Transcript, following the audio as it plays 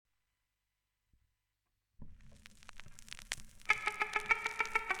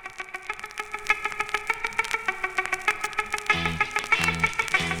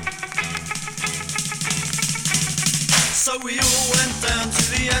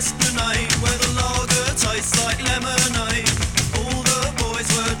the esplanade where the lager tastes like lemonade. All the boys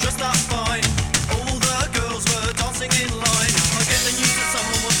were dressed up fine, all the girls were dancing in line. I get the news that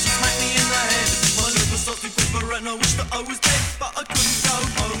someone wants to smack me in the head. My liver starts to quiver and I wish that I was dead, but I couldn't go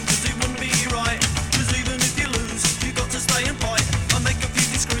home cause it wouldn't be right. Cause even if you lose, you got to stay and fight. I make a few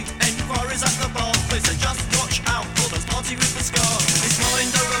discreet enquiries at the bar. They say just watch out for those party with the scar. It's mind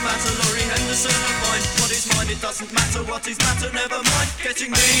over matter, Laurie Henderson and mine. What is mine, it doesn't matter. What is matter, never mind.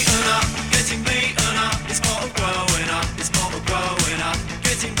 Getting beaten up is part of growing up. It's part of growing up.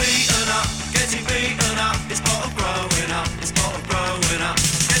 Getting beaten up is part of growing up. It's part of growing up.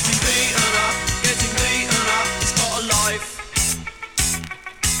 Getting beaten up is part of life.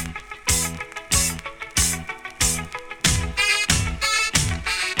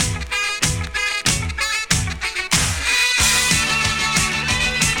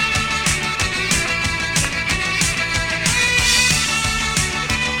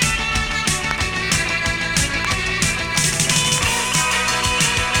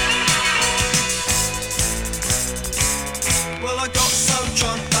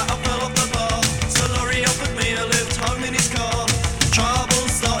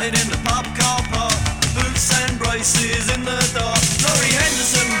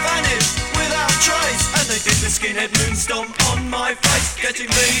 Skinhead moon stomp on my face. Getting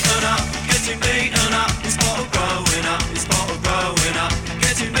beaten up is part of growing up. It's part of growing up.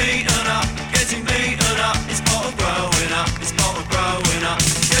 Getting beaten up is part of growing up. It's part of growing up.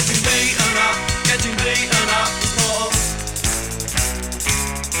 Getting beaten up is part of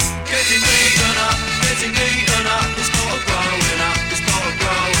getting beaten up is part of growing up. It's part of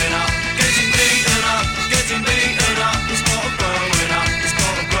growing up. Getting beaten up is part of growing up. It's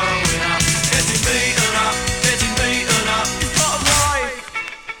part of growing up. Getting beaten up.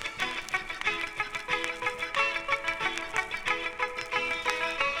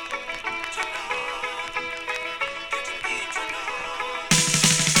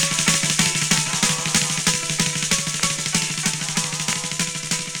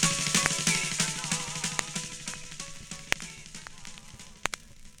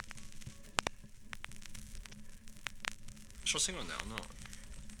 Shall I sing on now? I'm not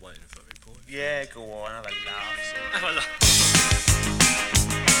waiting for me, boy. Yeah, go on, have a laugh. Have a laugh.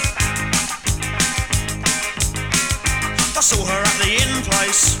 I saw her at the inn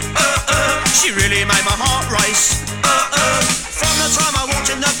place. She really made my heart race. From the time I walked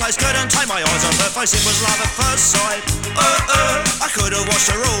in the place, couldn't take my eyes off her face. It was love at first sight. I could have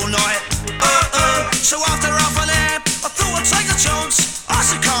watched her all night. So after half an hour, I thought I'd take a chance. I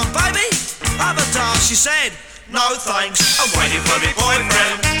said, come on, baby, have a dance. She said, no thanks, I'm waiting for me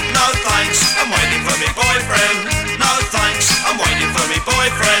boyfriend. No thanks, I'm waiting for me boyfriend. No thanks, I'm waiting for me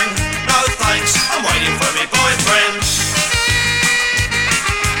boyfriend. No thanks, I'm waiting for me boyfriend.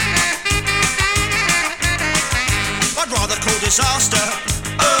 I'd rather call disaster.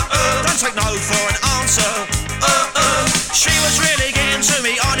 Don't take no for an answer. She was really getting to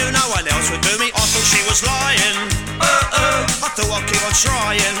me, I knew no one else would do me. I thought she was lying. I thought I'd keep on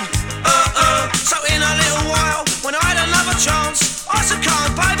trying. So in a little while, when I had another chance, I said, come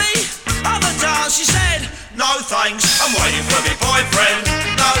on, baby, have a dance. She said, no thanks, I'm waiting for me boyfriend.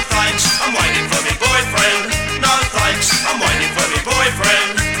 No thanks, I'm waiting for me boyfriend. No thanks, I'm waiting for me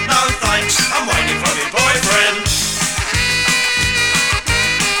boyfriend. No thanks, I'm waiting for me boyfriend.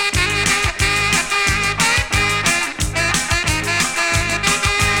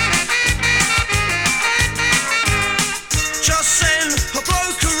 Just then, a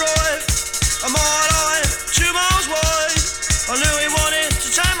bloke arrived, a mile high, 2 miles wide. I knew he wanted to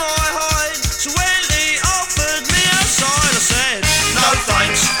take my hide, so when he offered me a sign, I said, no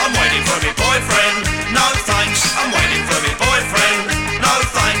thanks, I'm waiting for me boyfriend. No thanks, I'm waiting for me boyfriend. No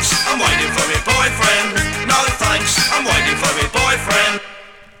thanks, I'm waiting for me boyfriend. No thanks, I'm waiting for me boyfriend.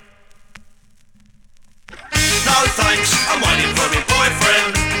 No thanks, I'm waiting for me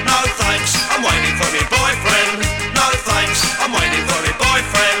boyfriend. No thanks, I'm waiting for me boyfriend. No thanks, I'm waiting for me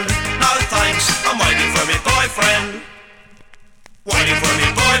boyfriend. No thanks, I'm waiting for me boyfriend. Waiting for me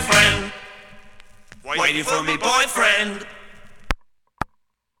boyfriend. Waiting for me boyfriend.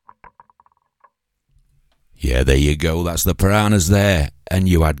 Yeah, there you go, that's the Piranhas there. And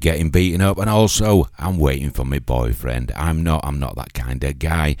you had Getting Beaten Up, and also I'm waiting for my boyfriend. I'm not that kind of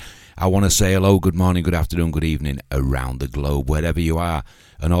guy. I want to say hello, good morning, good afternoon, good evening around the globe, wherever you are.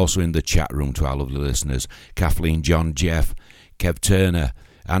 And also in the chat room to our lovely listeners, Kathleen, John, Jeff, Kev Turner,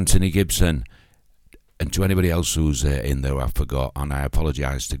 Anthony Gibson, and to anybody else who's in there I forgot. And I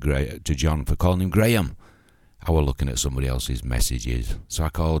apologise to John for calling him Graham. I was looking at somebody else's messages, so I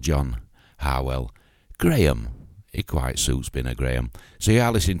called John Harwell Graham. It quite suits Binner Graham. So you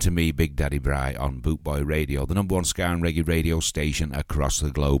are listening to me, Big Daddy Bry, on Bootboy Radio, the number one ska and reggae radio station across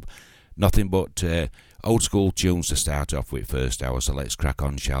the globe. Nothing but old school tunes to start off with first hour, so let's crack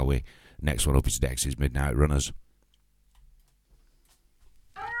on, shall we? Next one up is Dex's Midnight Runners.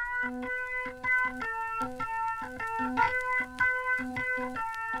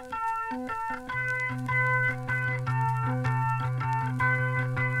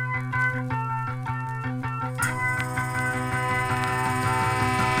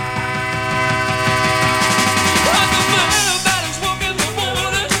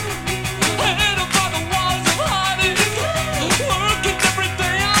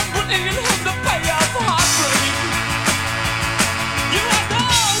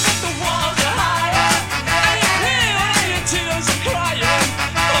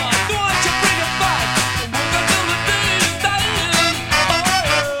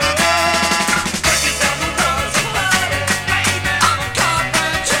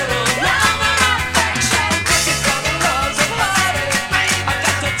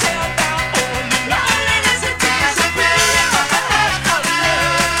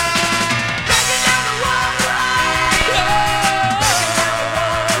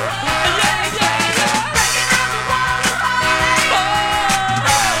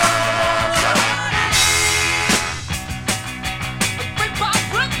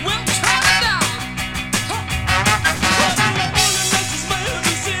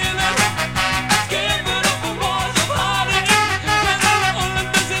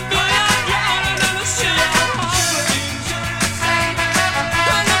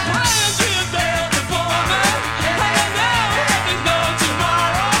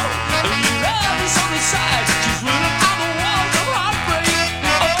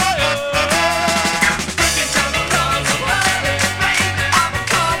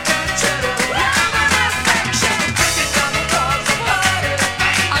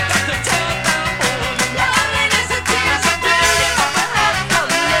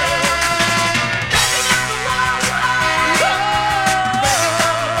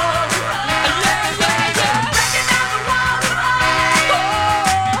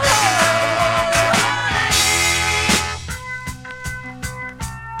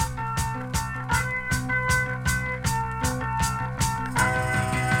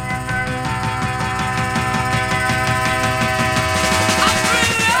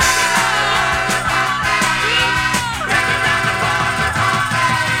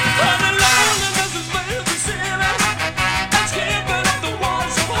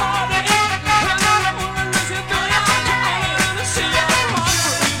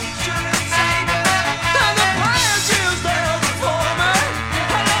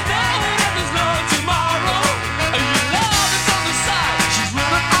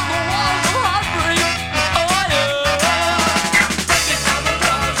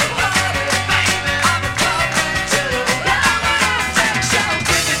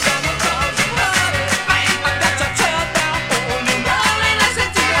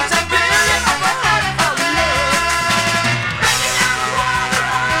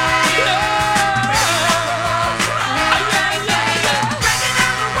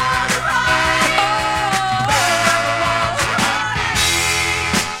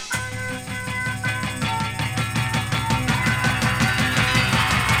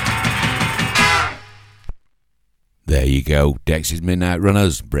 There you go, Dex's Midnight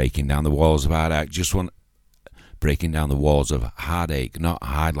Runners, breaking down the walls of heartache. Breaking down the walls of heartache, not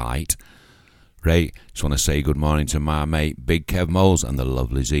highlight. Right, just want to say good morning to my mate Big Kev Moles and the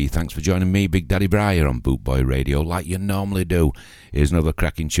lovely Z. Thanks for joining me, Big Daddy Briar, on Bootboy Radio, like you normally do. Here's another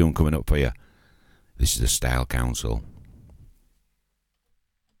cracking tune coming up for you. This is the Style Council.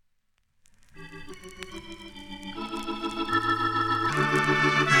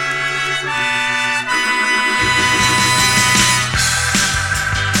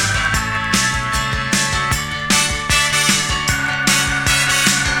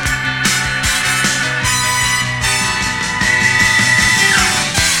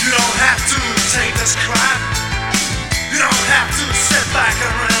 Take this crap. You don't have to sit back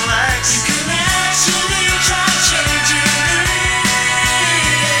and relax. You can actually try changing it.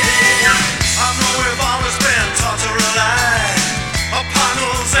 I know we've always been taught to rely upon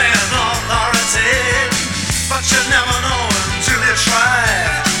rules and authority, but you never know until you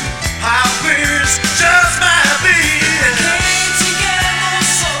try how things just might be. Came together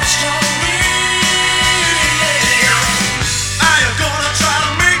so strongly. Are you gonna try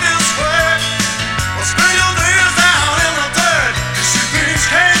to make this work? What's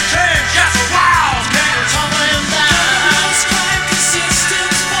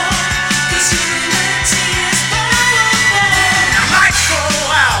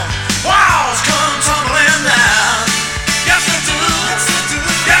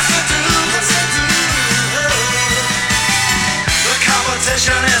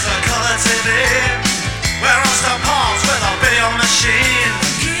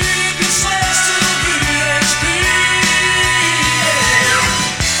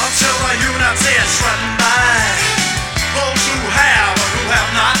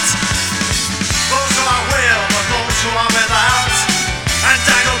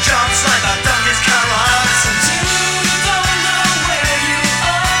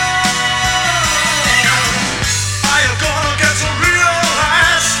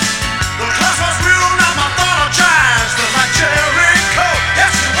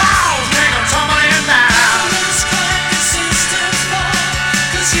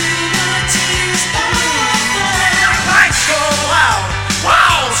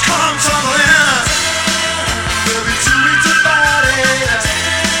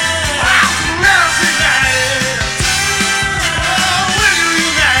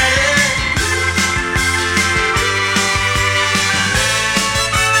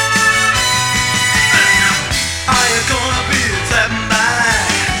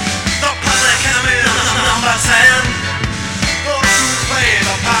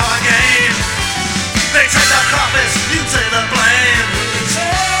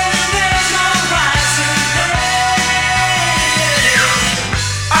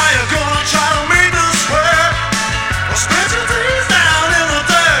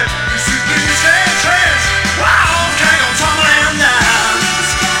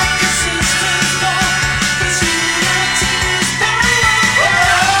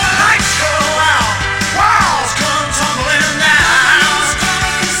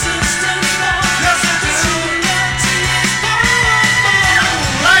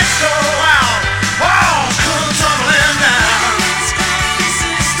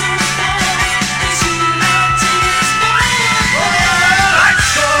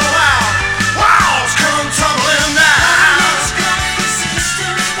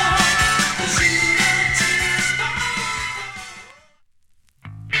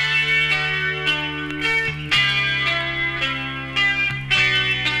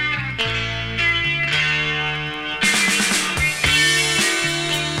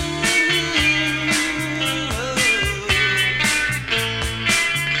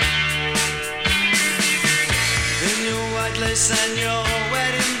and your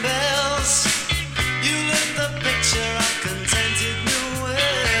wedding bells. You lit the picture of contented new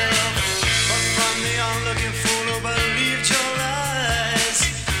wealth. But from the onlooking fool who believed your lies,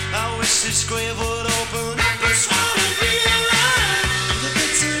 I wish this grave would open up and swallow realize the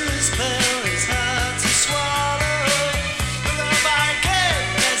bitterest pill is hard to swallow. The love I get,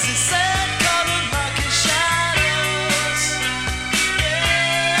 as he said, colored market shadows.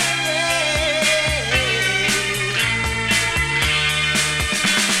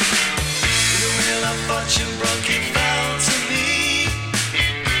 The wheel of fortune broke, it fell to me.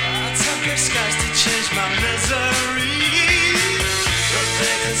 I took a skies to change my misery. The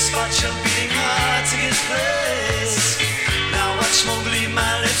vacant spot you're beating hard to get place. Now watch smoke leave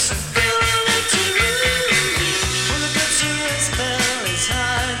my lips and fill them to you. Well, the bitterest pill is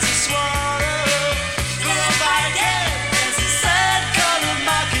hard to swallow. The love I get, as he said, colored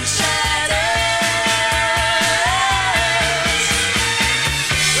market shadows.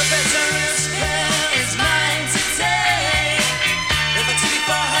 The bitterest pill is mine to take. If I took it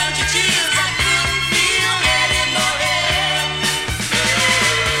for 100 years, I couldn't feel anymore.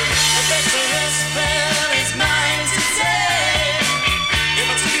 The bitterest pill is mine to take. If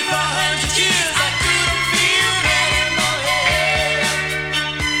I took it for 100 years, I couldn't feel anymore.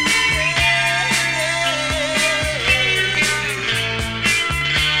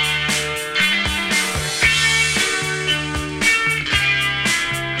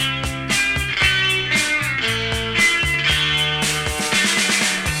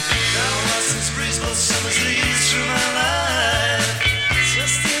 Now lost this breeze, but summer's leaves through my life.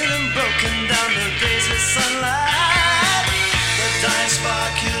 Twisted and broken down the days with sunlight. The dying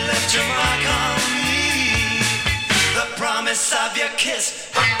spark, you left your mark on me. The promise of your kiss,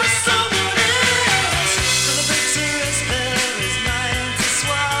 but for someone else. So the bitterest pill is mine to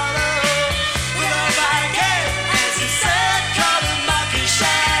swallow. The love I get, as he said, colored market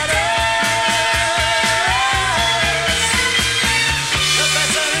shadows. The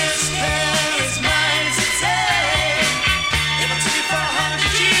bitterest pill is mine to take. If I took it for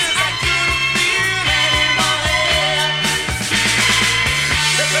 100 years, I couldn't feel anymore.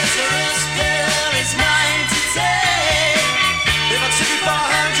 The bitterest pill is mine to take. If I took it for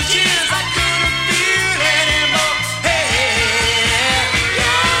 100 years, I couldn't feel anymore.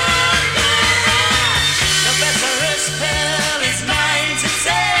 The bitterest pill is mine to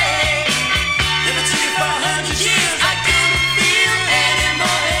take. If I took it for 100 years, I couldn't feel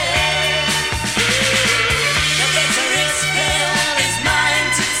anymore. The bitterest pill is mine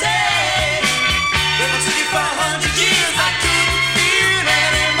to take. If I took it for 100 years, I couldn't feel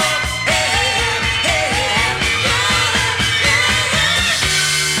anymore.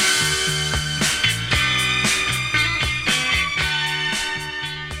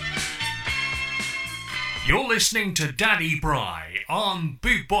 You're listening to Daddy Bry on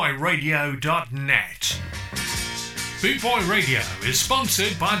bootboyradio.net. Bootboy Radio is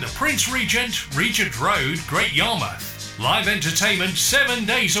sponsored by the Prince Regent, Regent Road, Great Yarmouth. Live entertainment 7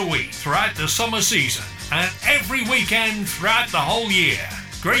 days a week throughout the summer season and every weekend throughout the whole year.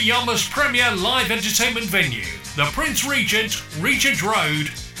 Great Yarmouth's premier live entertainment venue, the Prince Regent, Regent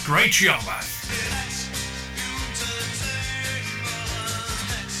Road, Great Yarmouth.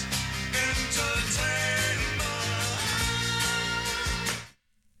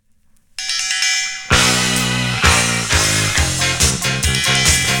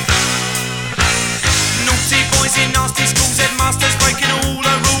 Naughty boys in nasty schools, headmasters breaking all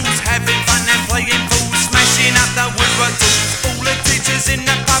the rules, having fun and playing fools, smashing up the woodwork tools. All the teachers in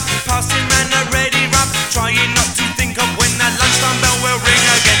the pub, passing round a ready rub, trying not to think of when the lunchtime bell will ring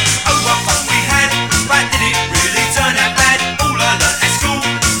again. Oh, what fun we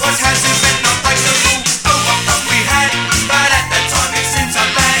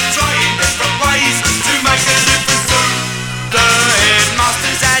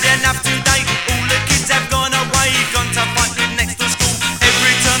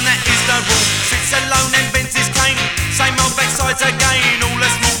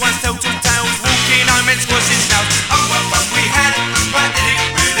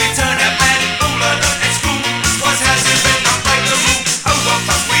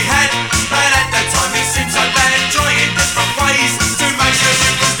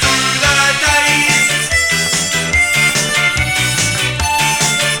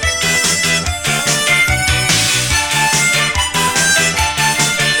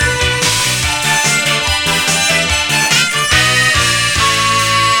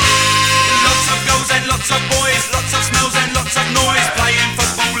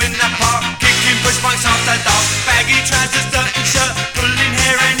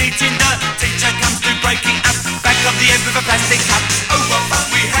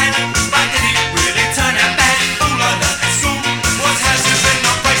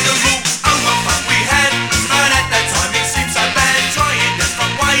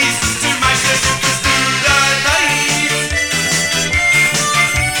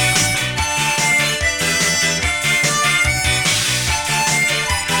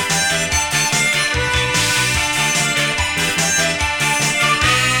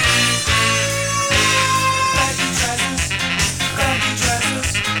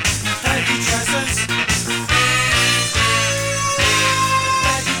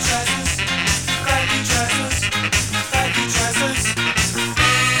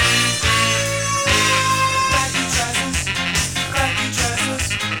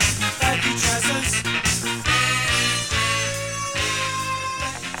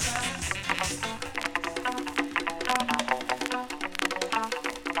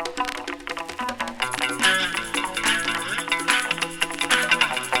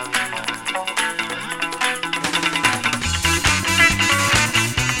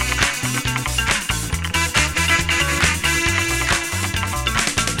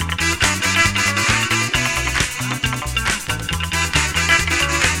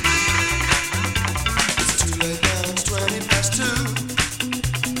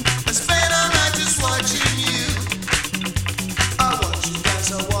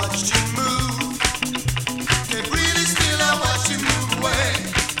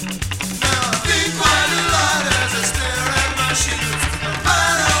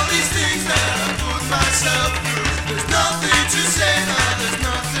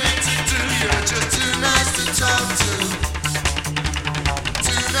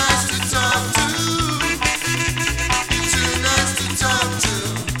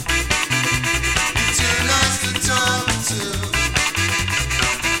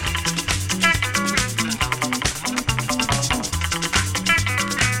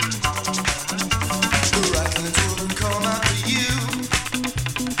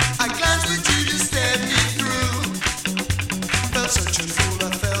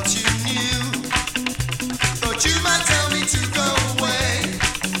But you might tell me to go away.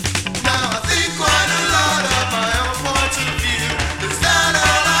 Now I think quite a lot of my own point of view. Is that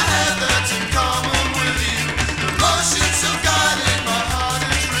all I have that's in common with you? The motions of God in my heart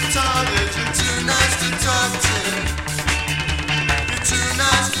is retarded. You're too nice to talk to. You're too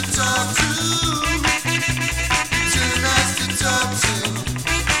nice to talk to. You're too nice to talk to.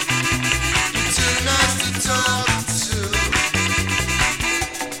 You're too nice to talk to.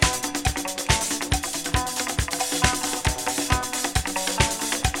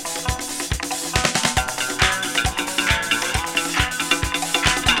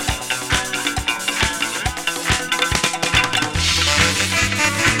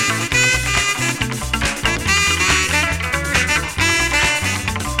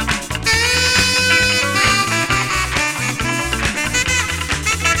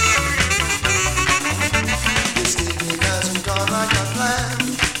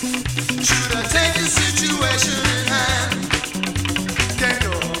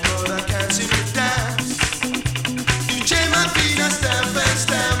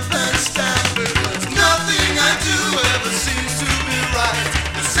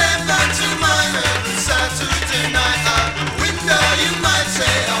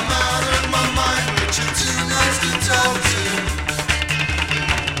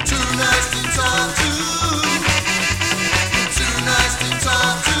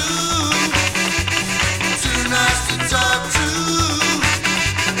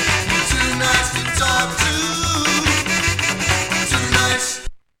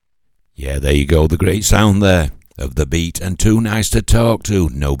 There you go, the great sound there of the beat and Too Nice to Talk To.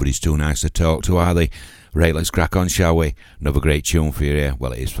 Nobody's too nice to talk to, are they? Right, let's crack on, shall we? Another great tune for you here.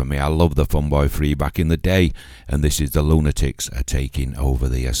 Well, it is for me. I love the Fun Boy Free back in the day, and this is the Lunatics are taking over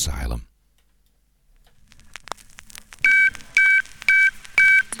the asylum.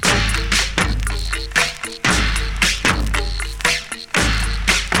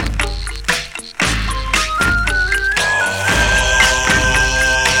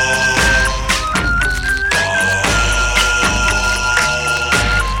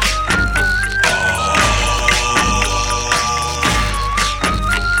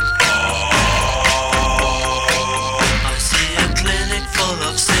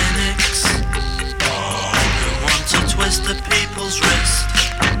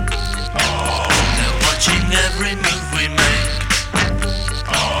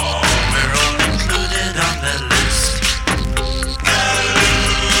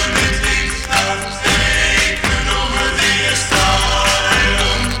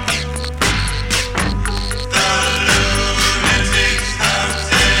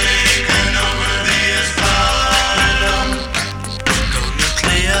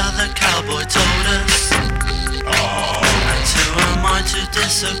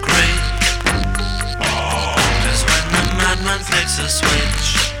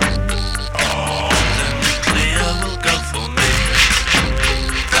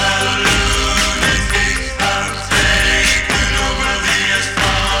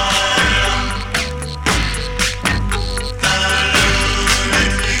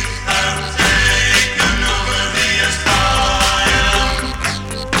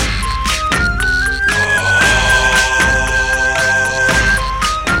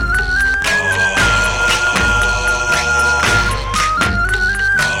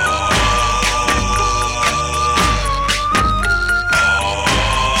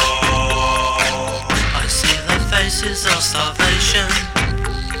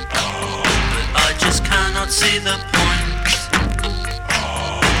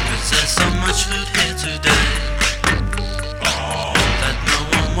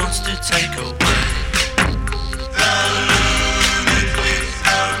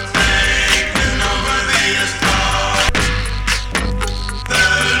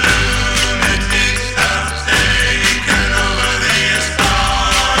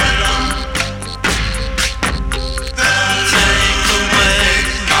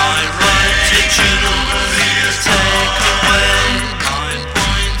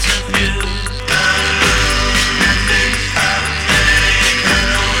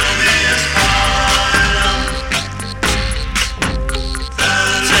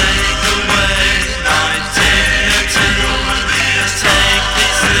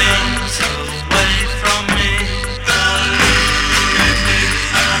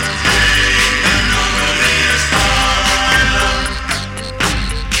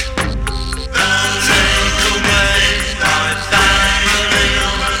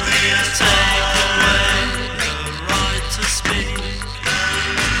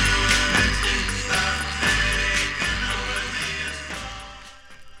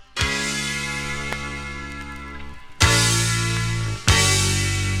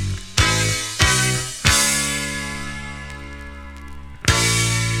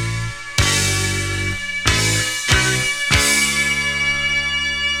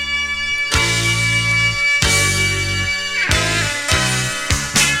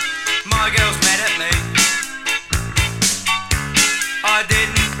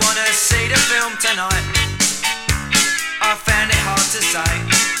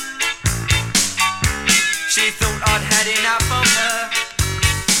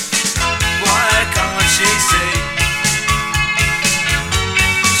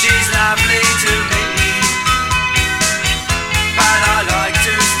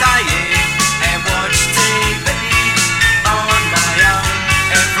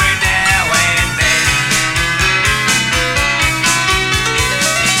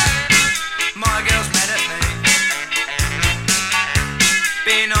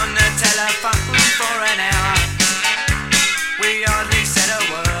 on the telephone for an hour. We hardly said a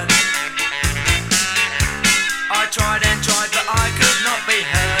word. I tried and tried, but I could not be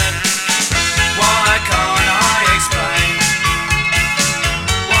heard. Why can't I explain?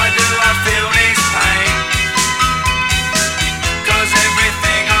 Why do I feel this pain? 'Cause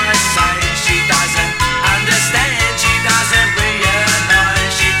everything I say she doesn't understand. She doesn't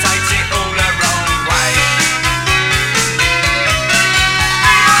realise. She takes it all the wrong way.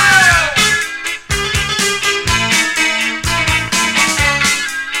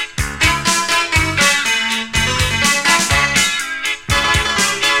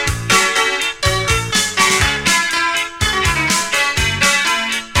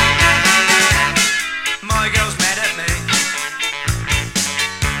 My girl's mad at me.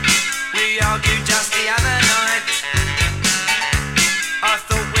 We argued just the other night. I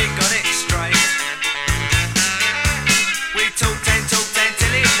thought we got it straight. We talked and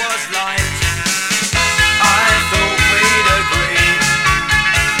till it was light. I thought we'd agreed.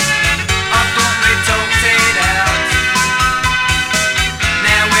 I thought we talked it out.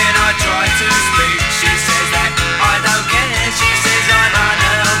 Now when I try to speak, she says that I don't care. She says I'm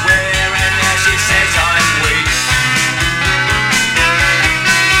unaware, and now she says I'm weak.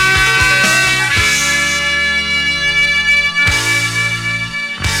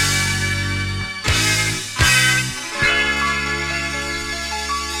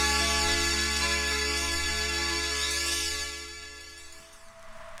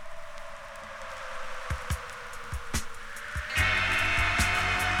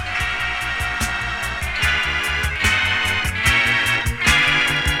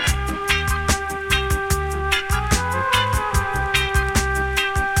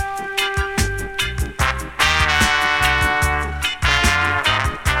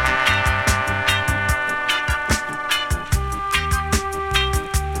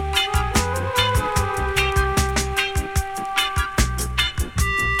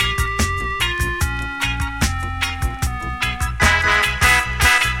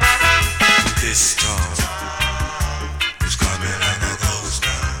 This storm is coming like a ghost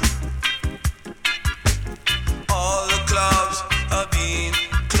now. All the clubs are being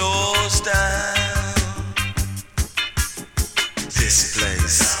closed down. This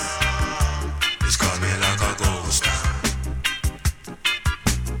place is coming like a ghost town.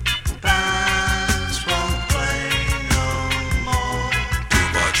 Bands won't play no more. Too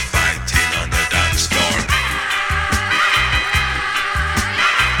much fighting on the dance floor.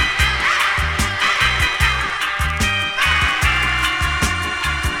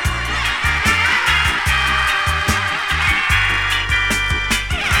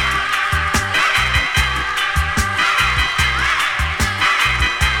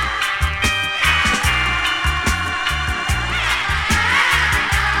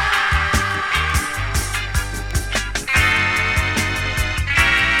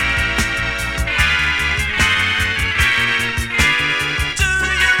 Do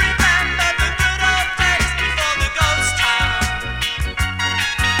you remember the good old days before the ghost town?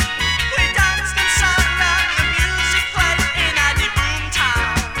 We danced and sang and the music played in a boom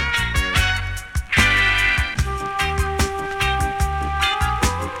town.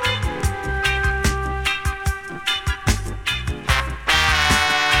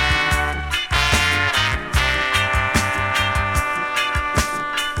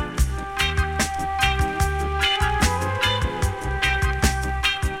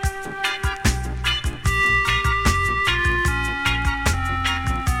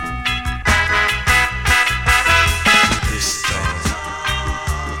 This storm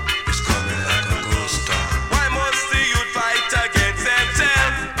is coming like a ghost storm. Why must the youth fight against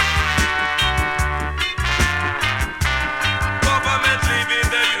themselves? Government leaving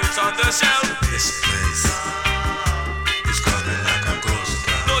the youth on the shelf. This place is coming like a ghost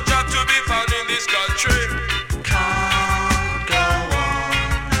town. No job to be found in this country. Can't go on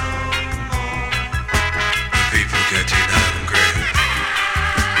no more. The people getting hungry.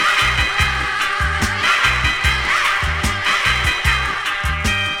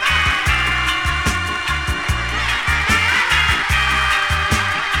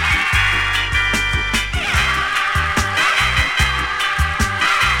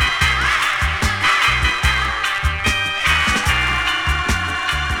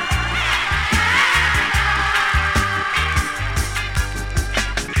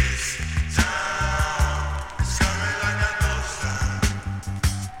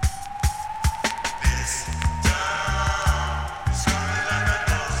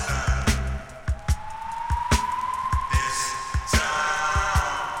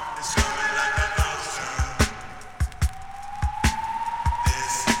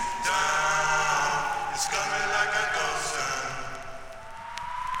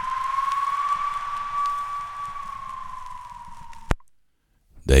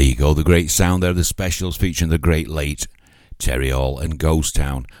 you go, the great sound there, the Specials featuring the great late Terry Hall and Ghost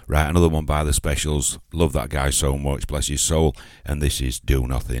Town. Right, another one by the Specials. Love that guy so much, bless his soul. And this is Do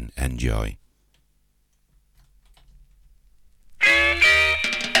Nothing. Enjoy.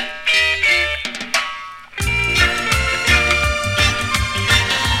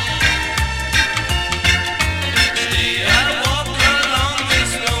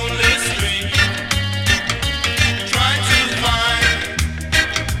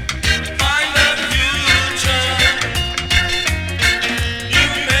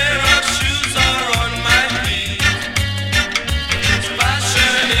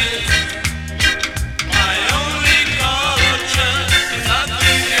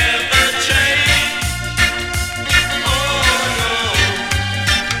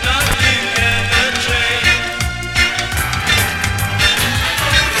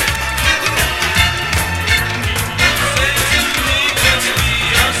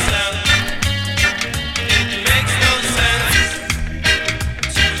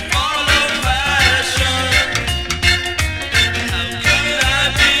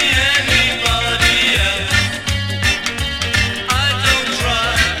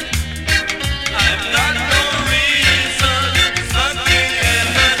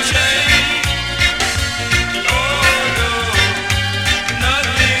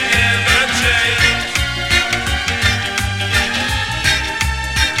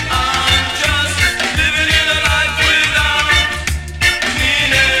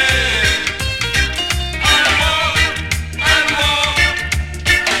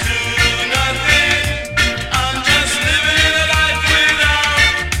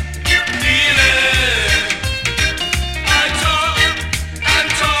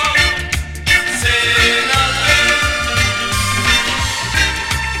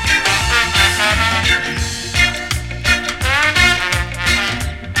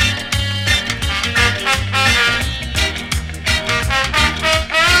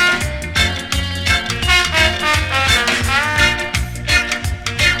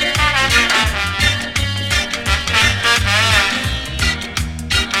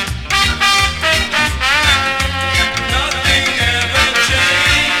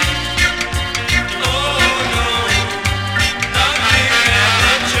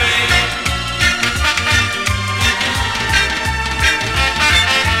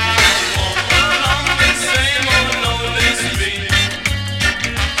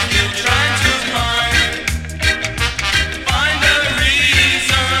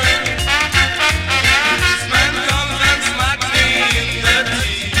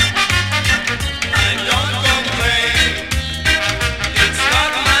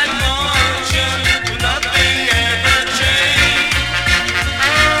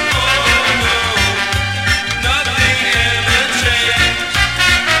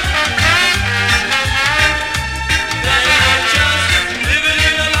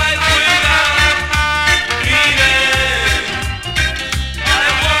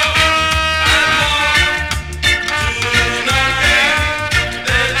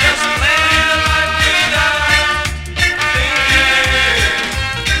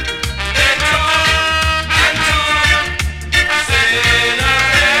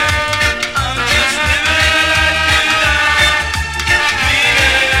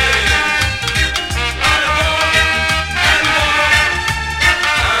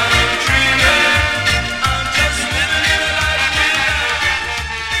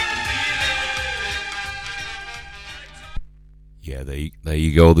 There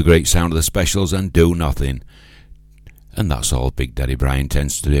you go, the great sound of the Specials and Do Nothing. And that's all Big Daddy Brian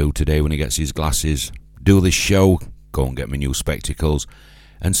tends to do today when he gets his glasses. Do this show, go and get me new spectacles,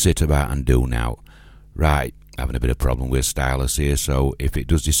 and sit about and do now. Right, having a bit of problem with stylus here, so if it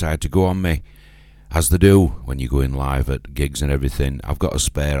does decide to go on me, as they do when you go in live at gigs and everything, I've got a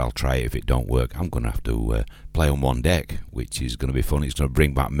spare, I'll try it. If it don't work, I'm going to have to play on one deck, which is going to be fun. It's going to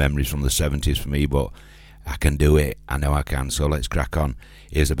bring back memories from the 70s for me, but I can do it. I know I can, so let's crack on.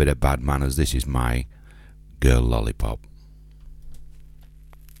 Here's a bit of Bad Manners. This is My Girl Lollipop.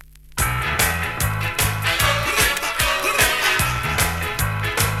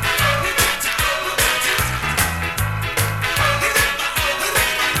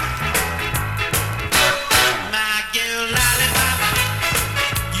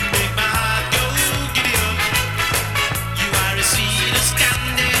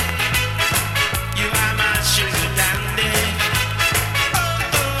 Sugar dandy.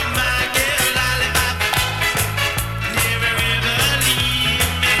 Oh, my girl lollipop.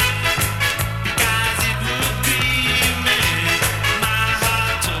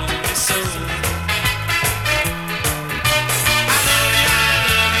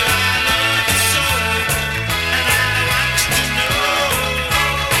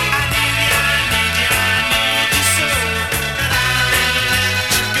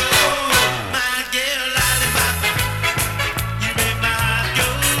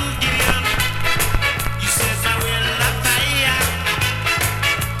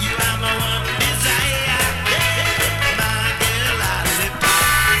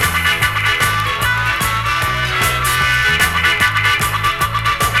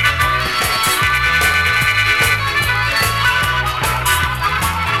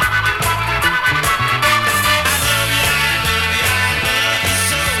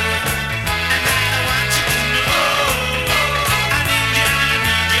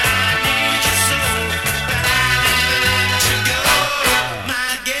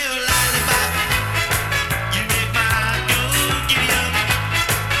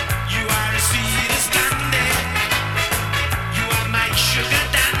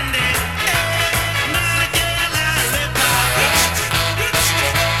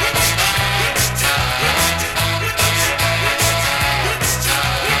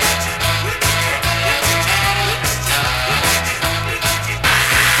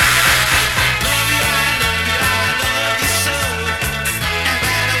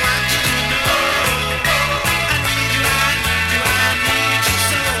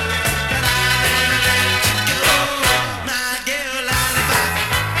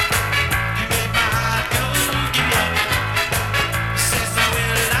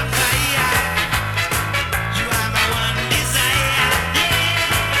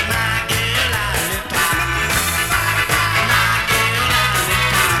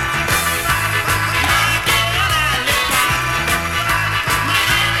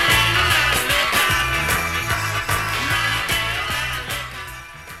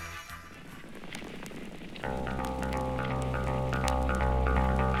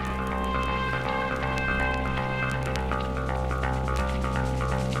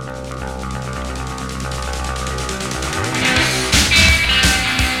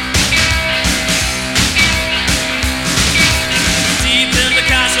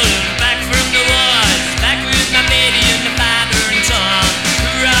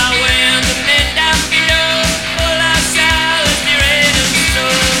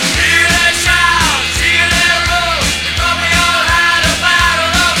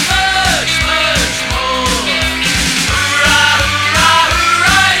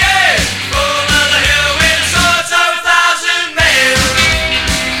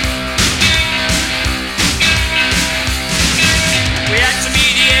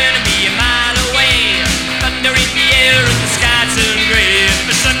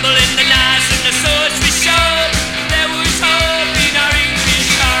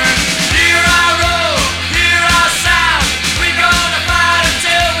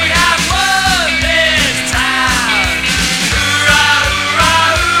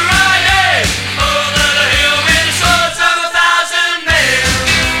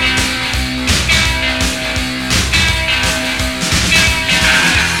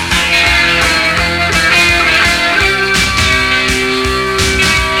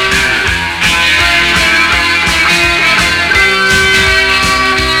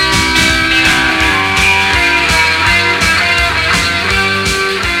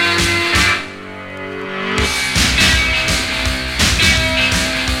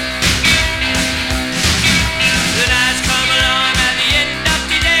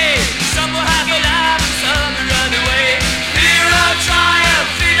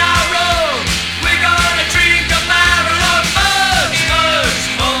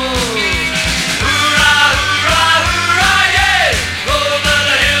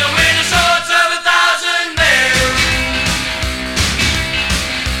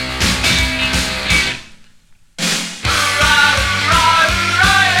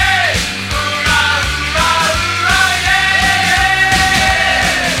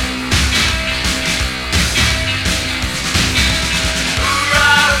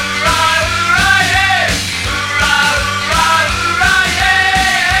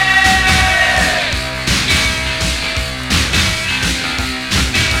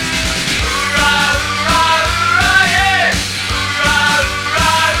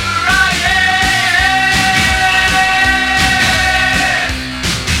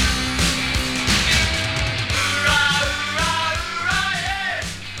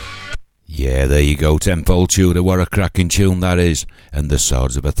 Yeah, there you go, Tenfold Tudor, what a cracking tune that is. And the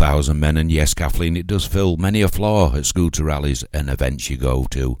Swords of 1,000 Men, and yes, Kathleen, it does fill many a floor at scooter rallies and events you go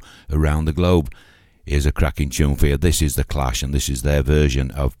to around the globe. Here's a cracking tune for you. This is The Clash, and this is their version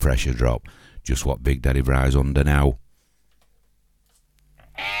of Pressure Drop. Just what Big Daddy Bry's under now.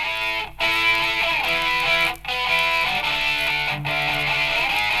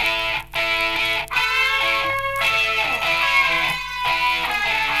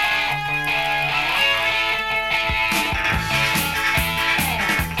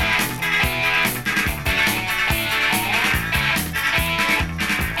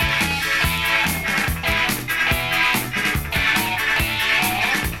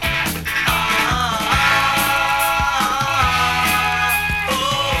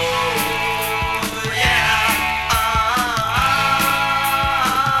 Oh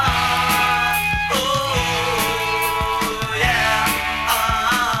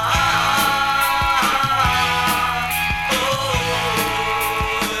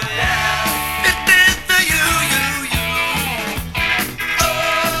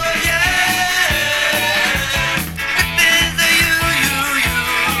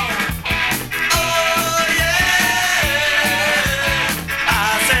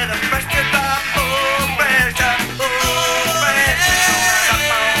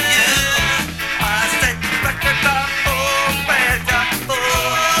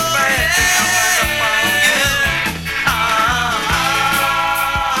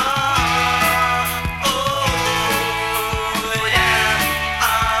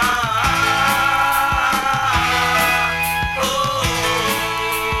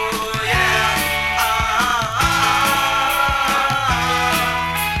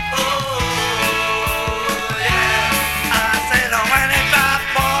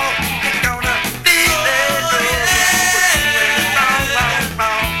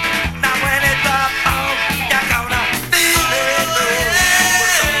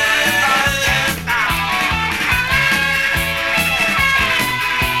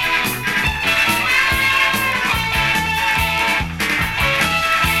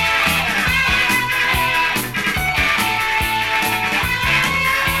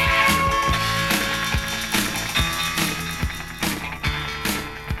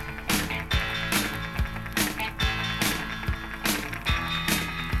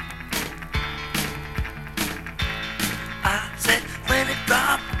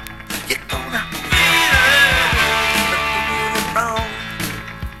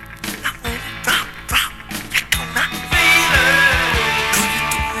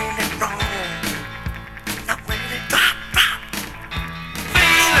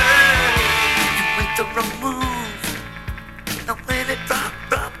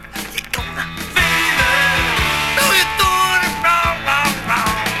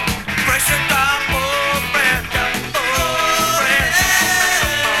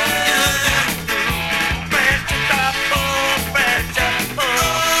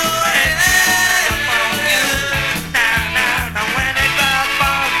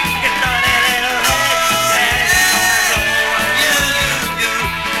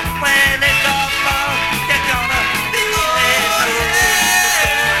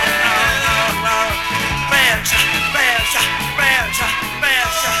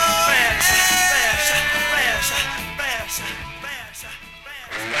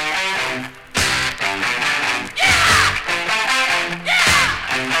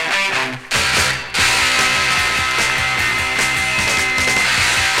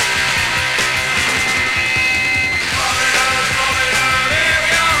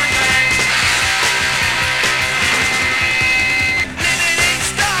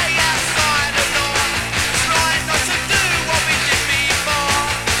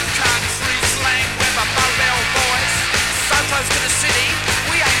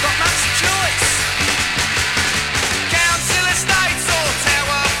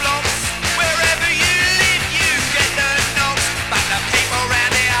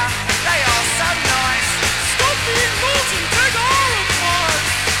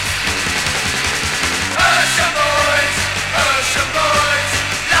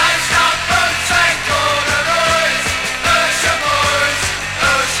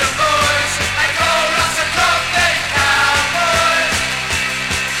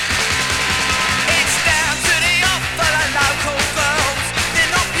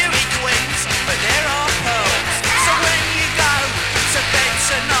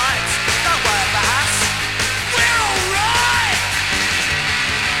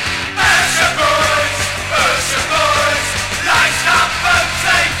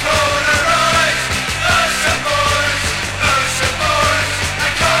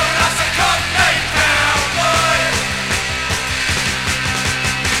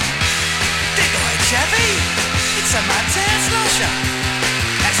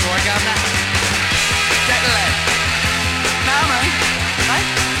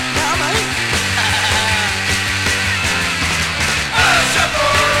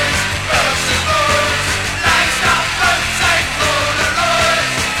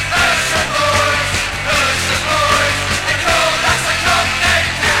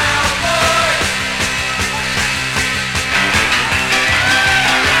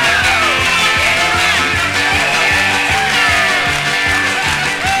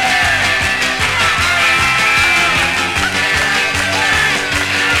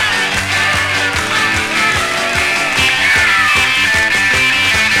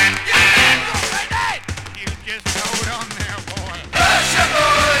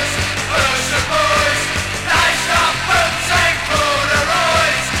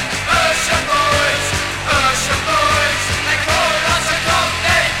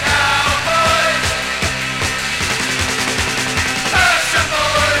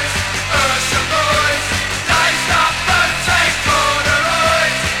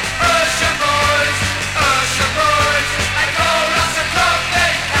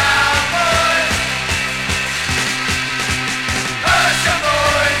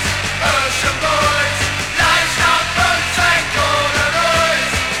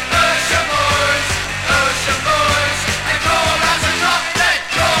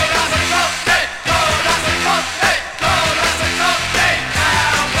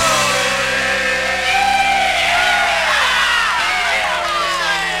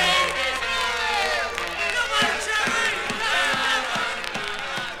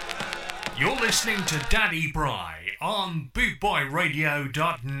to Daddy Bry on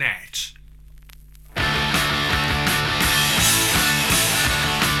bootboyradio.net.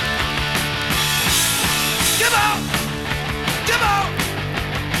 Come on! Come on!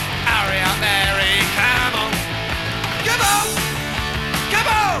 Hurry up, Mary, come on! Come on! Come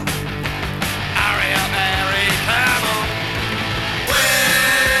on! Hurry up, Mary, come on!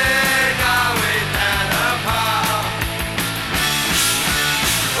 We're going down the park.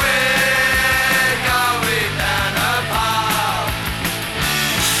 We're going down the park.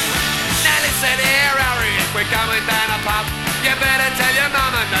 Now listen here, Harry, if we're going down the pub, you better tell your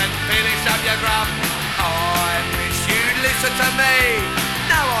mum and then finish up your grub. I wish you'd listen to me.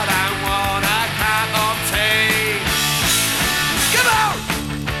 No, I don't want a cup of tea. Come on!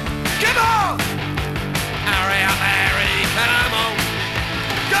 Come on! Hurry up, Harry, come on!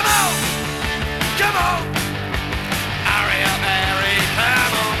 Come on! Come on! Hurry up, Harry,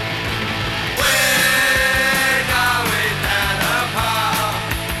 come on! We're going down the park.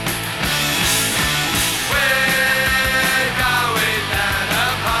 We're going down the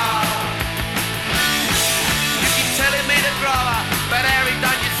park. You keep telling me to grow up, but Harry,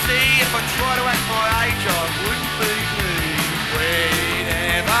 don't you see? If I try to act my age, I wouldn't be me. We'd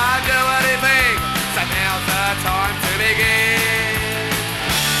never do anything, so now's the time to begin.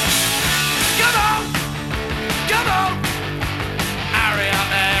 Come on! Come on! Hurry up,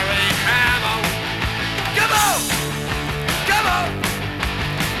 Harry, come on! Come on! Come on!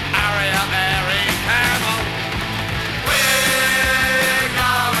 Hurry up, Harry, come on! We're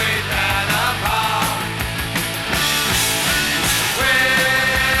going down the park.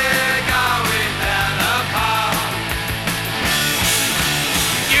 We're going down the park.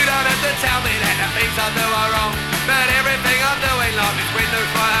 You don't have to tell me that the things I do are wrong, but everything I do in life is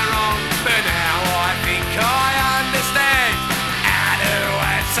windows right and wrong. But now I think I understand how to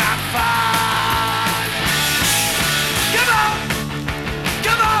have some fun. Come on!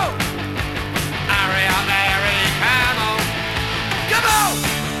 Come on! Hurry up, Harry, come on! Come on!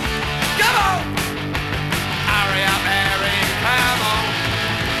 Come on! Hurry up, Harry, come on!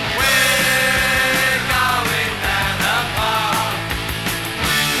 We're going down the park.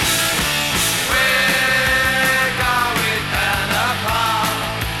 We're going down the park.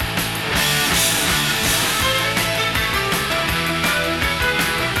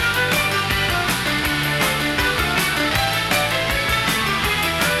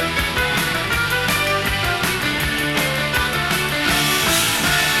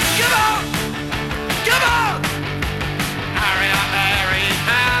 Come on! Come on! Hurry up, Harry,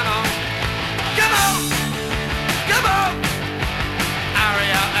 come on! Come on! Come on! Hurry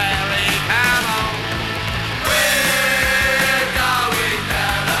up, Harry, come on! We're going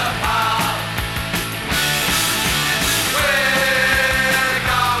down the park. We're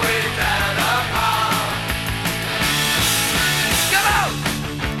going down the park. Come on!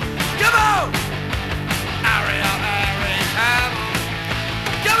 Come on! Hurry up, Harry, come on!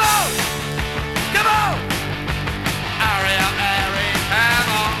 Come on! Come on! Hurry up, Harry, come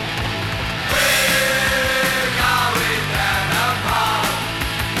on! We're going down the park.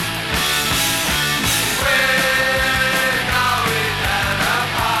 We're going down the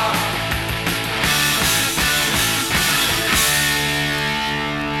park.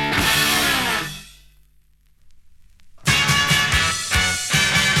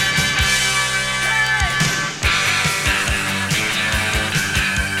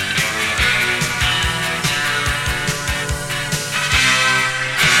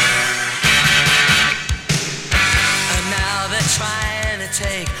 And now they're trying to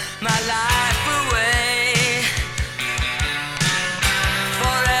take my life away.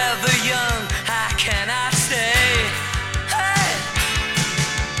 Forever young, I cannot stay. Hey!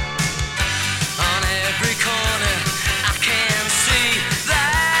 On every corner, I can see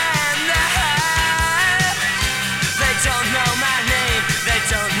them there. They don't know my name, they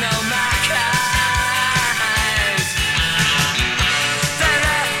don't know my kind. They're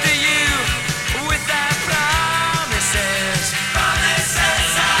after you with their promises.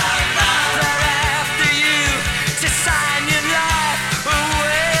 Promises I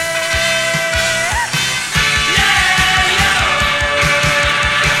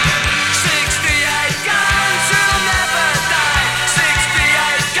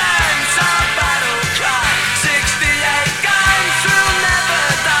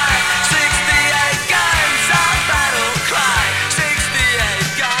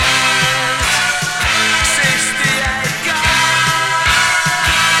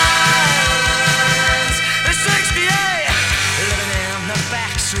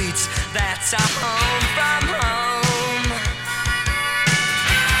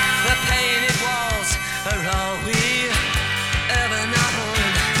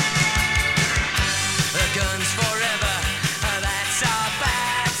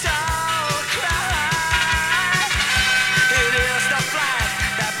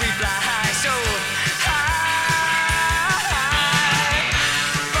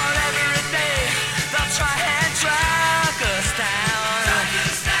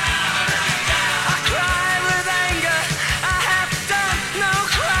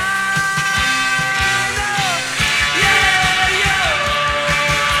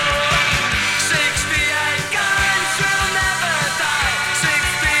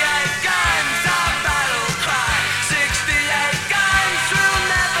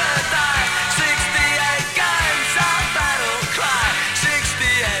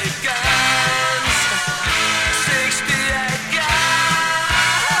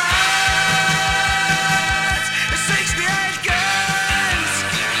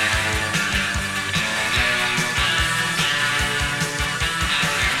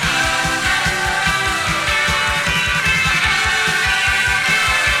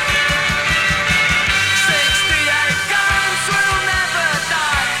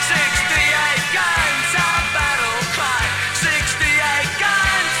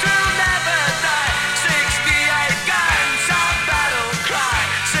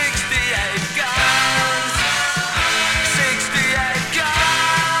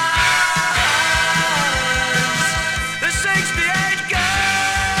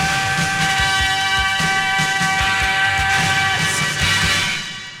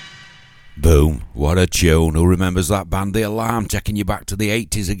Boom. What a tune. Who remembers that band? The Alarm, taking you back to the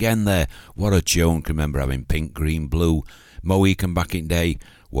 80s again there. What a tune. Can remember having Pink, Green, Blue, Mohican back in day,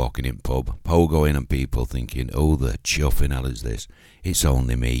 walking in pub, pogoing and people thinking, oh, the chuffing hell is this? It's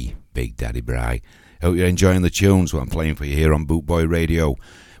only me, Big Daddy Bry. Hope you're enjoying the tunes what I'm playing for you here on Bootboy Radio.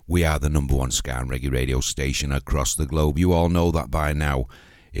 We are the number one ska and reggae radio station across the globe. You all know that by now.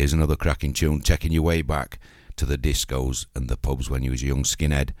 Here's another cracking tune taking you way back to the discos and the pubs when you was a young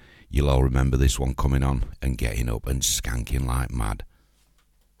skinhead. You'll all remember this one coming on and getting up and skanking like mad.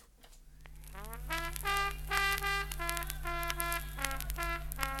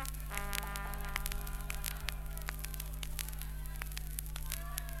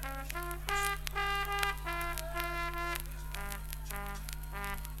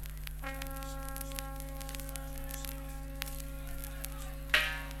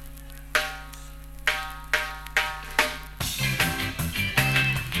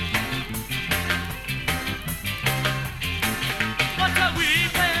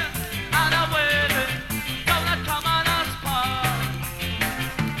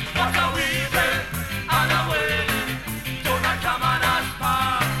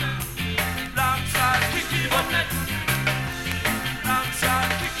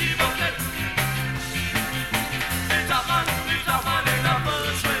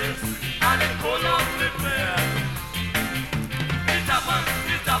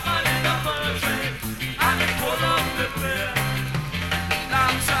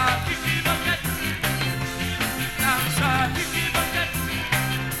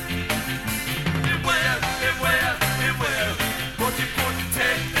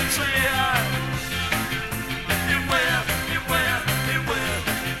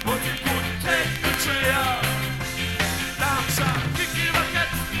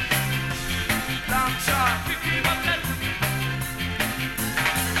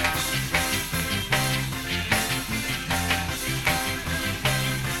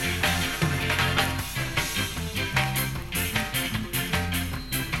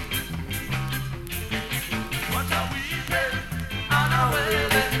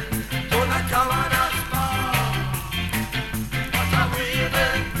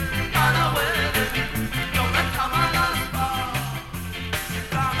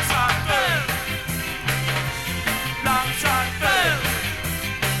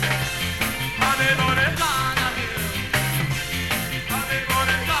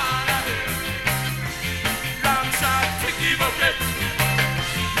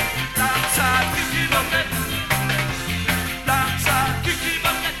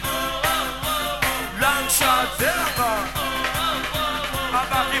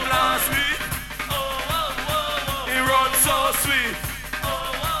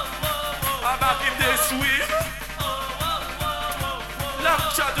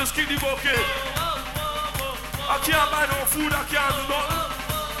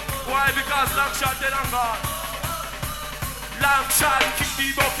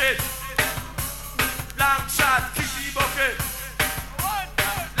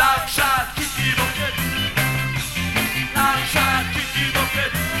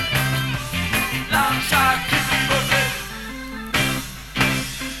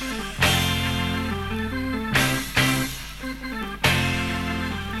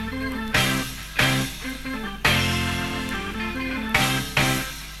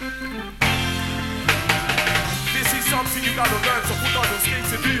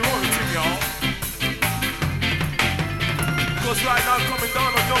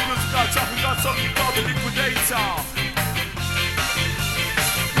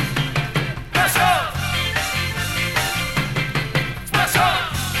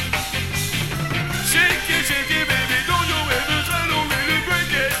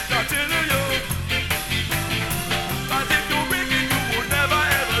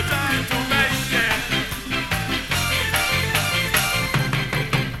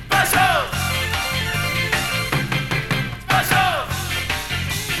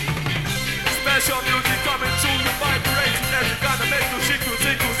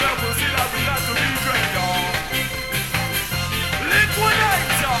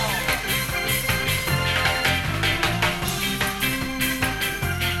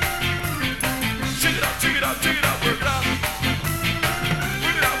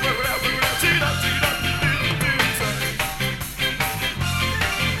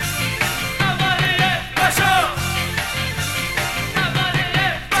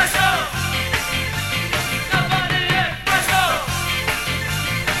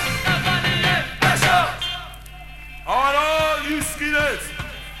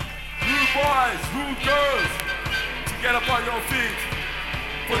 Rude boys, rude girls, get up on your feet.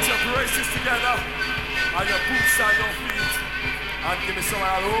 Put your braces together and your boots on your feet and give me some of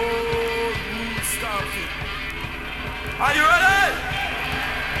that old mood stomping. Are you ready?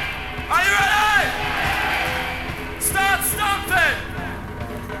 Are you ready? Start stomping!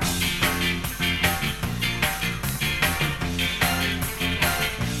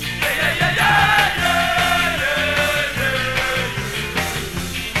 Yeah, yeah, yeah, yeah, yeah, yeah, yeah.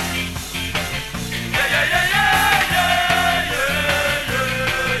 Yeah, yeah, yeah, yeah, yeah, yeah,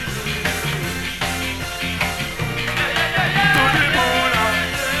 yeah. To the moon,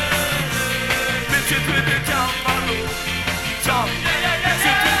 bitch it with the camera, jump.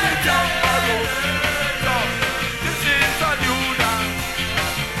 Sit with the camera, jump. This is a new dance.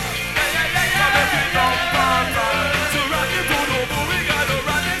 So let it go, Papa. So rock it to the moon, we gotta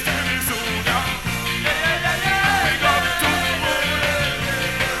rock it very soon now. We got to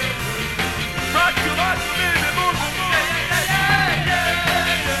rock you, baby, move, move, move.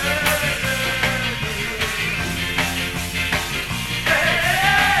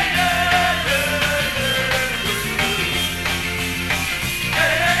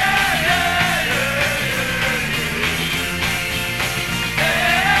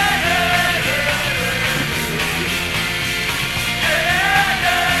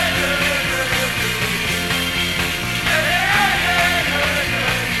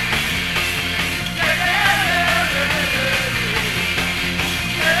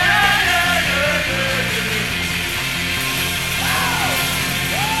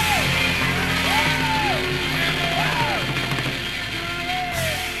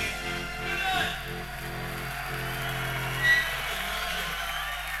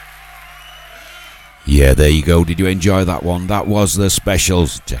 Yeah, there you go. Did you enjoy that one? That was the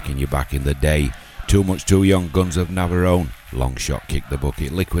Specials, taking you back in the day. Too Much Too Young, Guns of Navarone, Long Shot, Kick the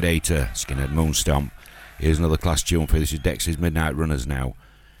Bucket, Liquidator, Skinhead Moonstomp. Here's another class tune for you. This is Dex's Midnight Runners now,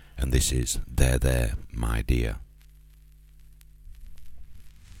 and this is There There, My Dear.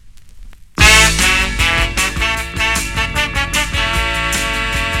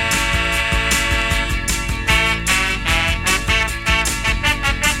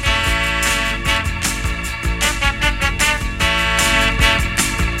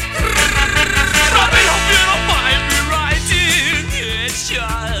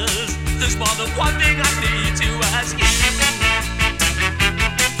 There's more than one thing I need to ask you.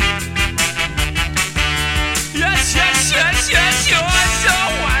 Yes, yes, yes, yes, you're so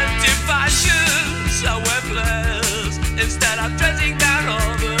anti-fashion, so worthless. Instead of dressing down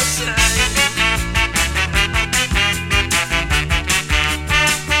all the same.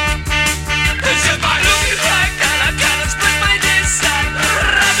 As if I look like that, I can't express my design.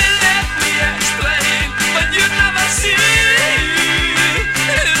 Rather let me explain, but you never see.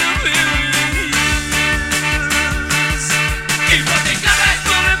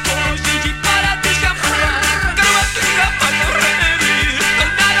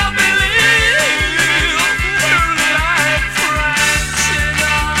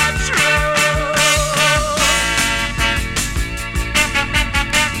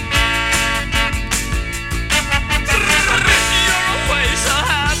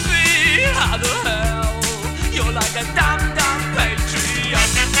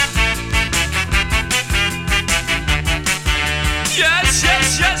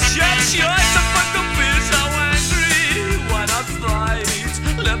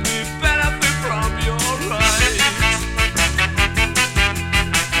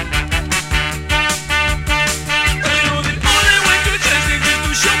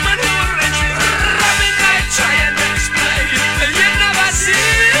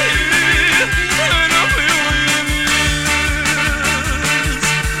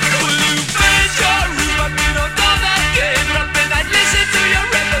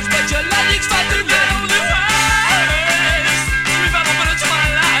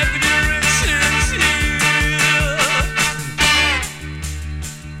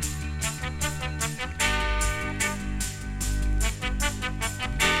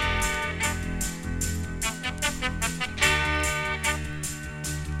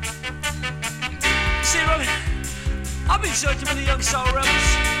 I've been searching for the young soul rebels.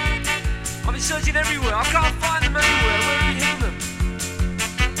 I've been searching everywhere. I can't find them everywhere. Where have you hidden them?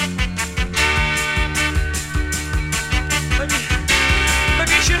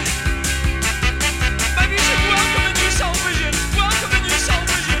 Maybe you should welcome a new soul vision. Welcome a new soul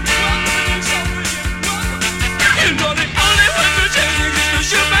vision. Welcome a new soul vision. You know the only way to change is to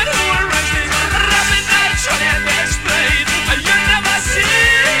shoot men who are resting. Rapping that trying to explain. You never see.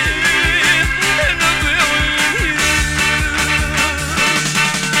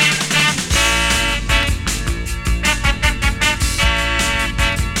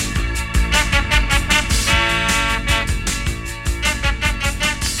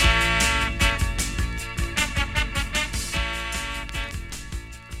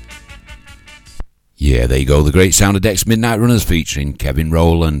 Yeah, there you go. The great sound of Dex Midnight Runners featuring Kevin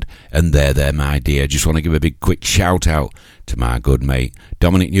Rowland and There, My Dear. Just want to give a big quick shout out to my good mate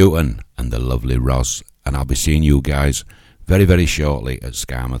Dominic Newton and the lovely Ross. And I'll be seeing you guys very, very shortly at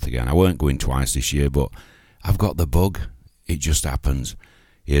Skarmouth again. I weren't going twice this year, but I've got the bug. It just happens.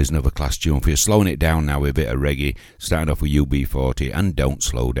 Here's another class tune for you. Slowing it down now with a bit of reggae. Starting off with UB40 and Don't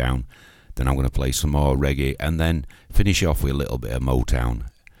Slow Down. Then I'm going to play some more reggae and then finish off with a little bit of Motown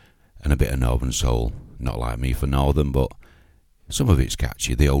and a bit of Northern Soul. Not like me for Northern, but some of it's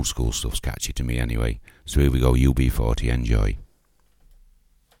catchy. The old school stuff's catchy to me anyway. So here we go, UB40, enjoy.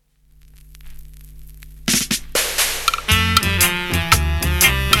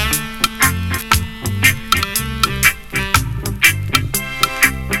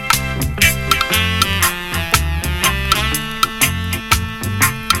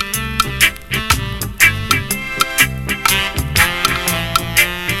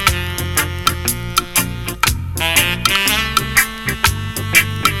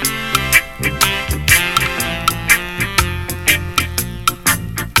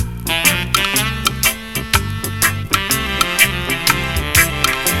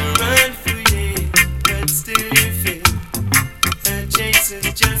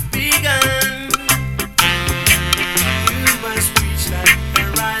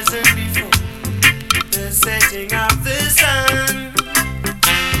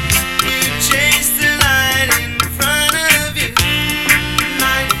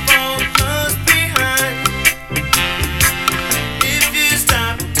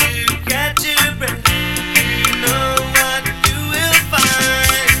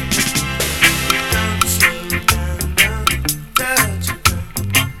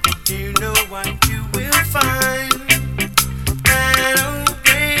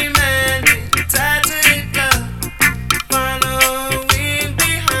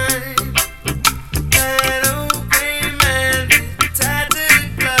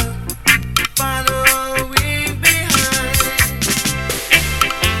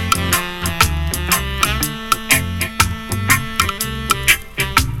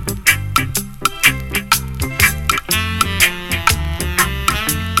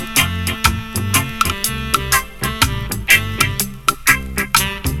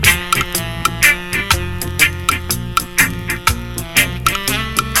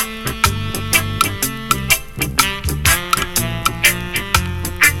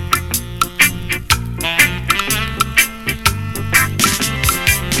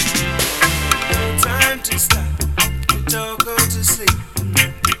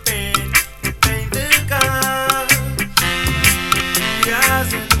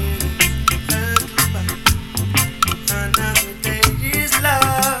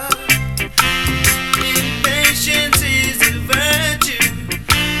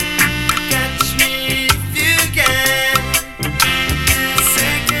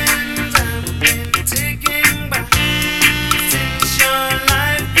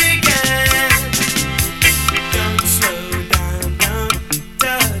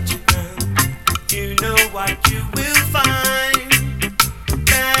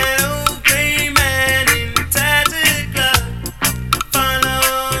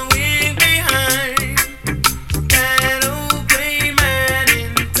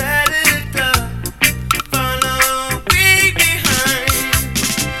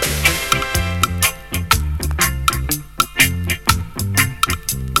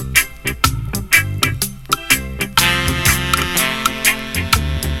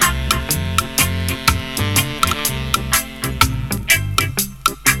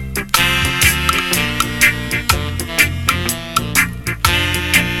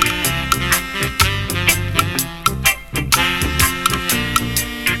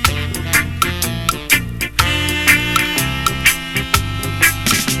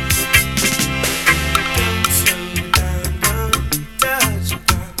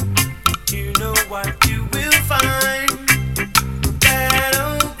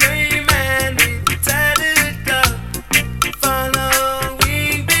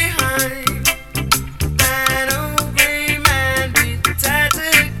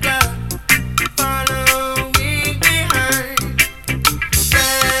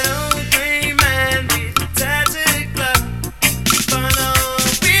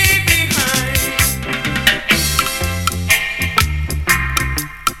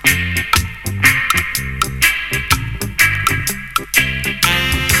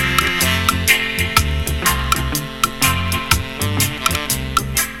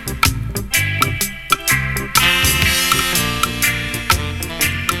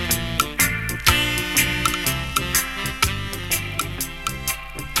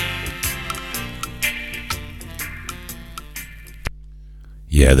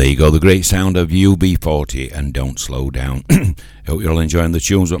 Yeah, there you go, the great sound of UB40 and Don't Slow Down. Hope you're all enjoying the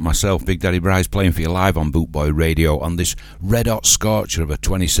tunes with myself, Big Daddy Bryce, playing for you live on Bootboy Radio on this red hot scorcher of a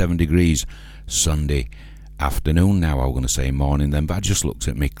 27 degrees Sunday afternoon. Now I was going to say morning then, but I just looked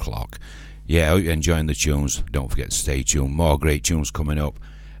at my clock. Yeah, I hope you're enjoying the tunes. Don't forget to stay tuned. More great tunes coming up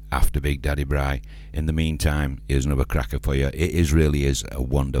after Big Daddy Bry. In the meantime, here's another cracker for you. It really is a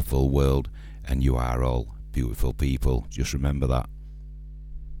wonderful world, and you are all beautiful people. Just remember that.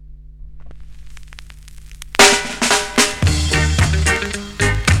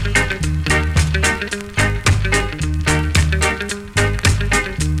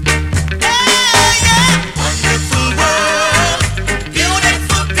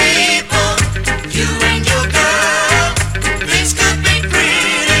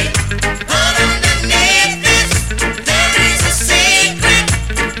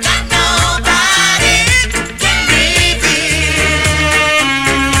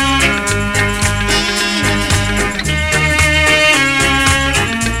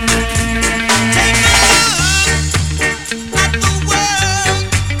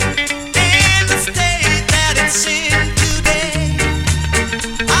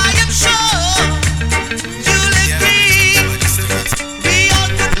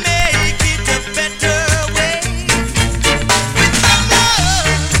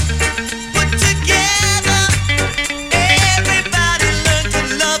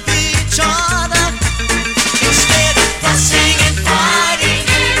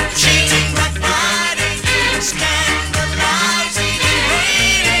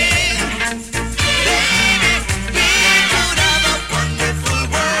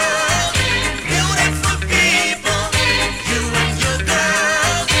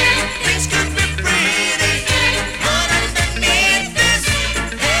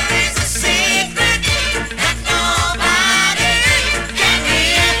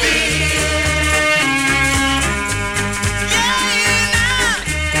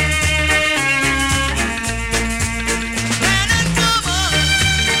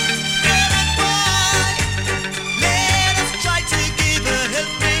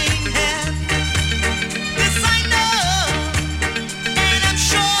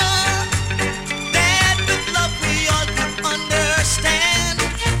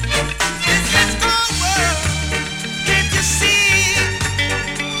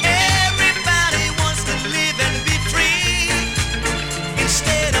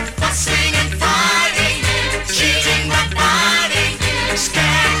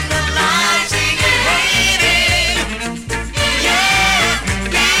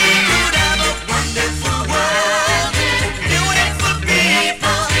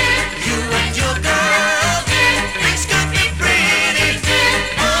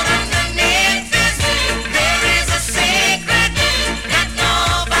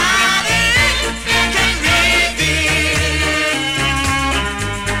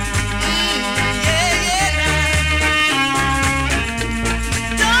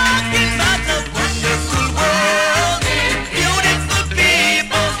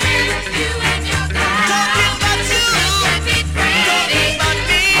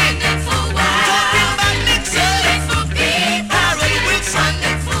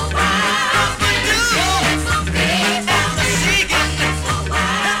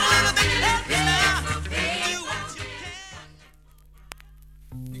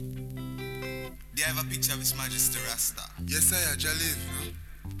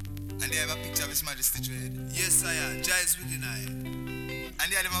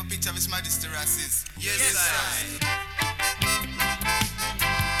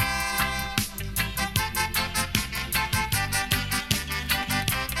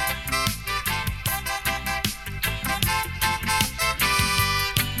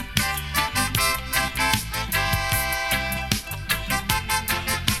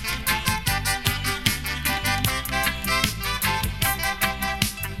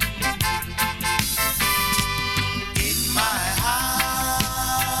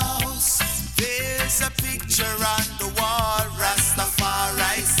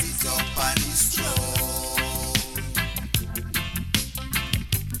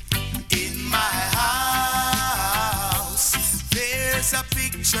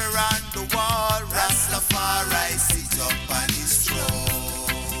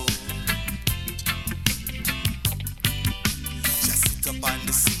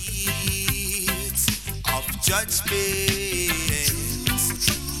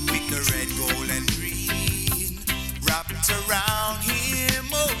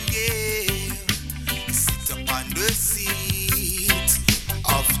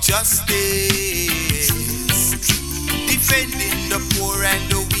 Justice. defending the poor and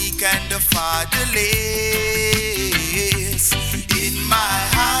the weak and the fatherless. In my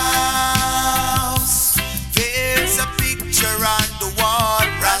house, there's a picture on the wall.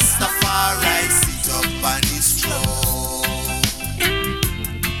 Rastafari sit up on his throne.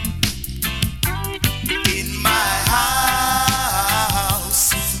 In my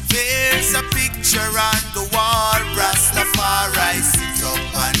house, there's a picture on the wall. Rastafari sit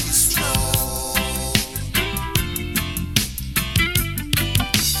up on his throne.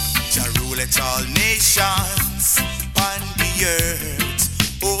 Jah ruleth all nations on the earth.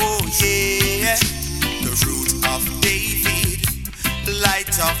 Oh yeah, the root of David,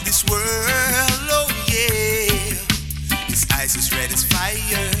 light of this world. Oh yeah, his eyes is red as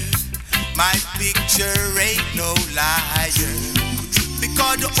fire. My picture ain't no liar,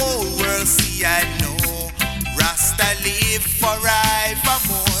 because the whole world see I know Rasta live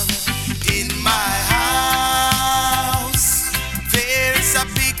forevermore. In my house, there's a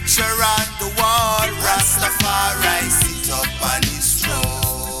picture on the wall. Rastafari sit up on his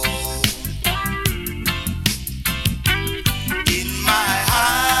throne. In my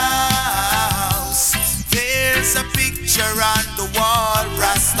house, there's a picture on the wall.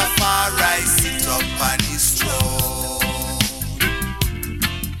 Rastafari sit up on his throne.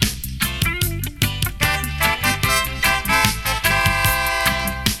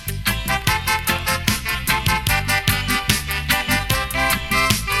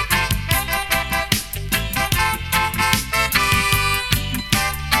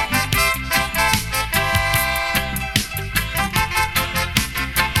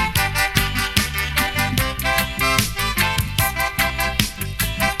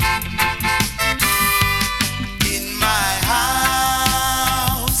 In my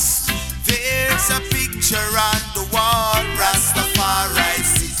house, there's a picture on the wall. Rastafari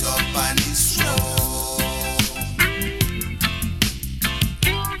sit up on his throne.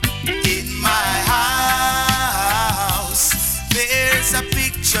 In my house, there's a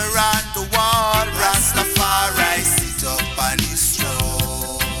picture on the wall. Rastafari sit up on his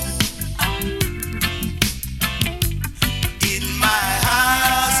throne. In my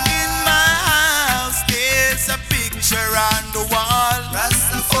house, there's a picture on the wall. Rastafari.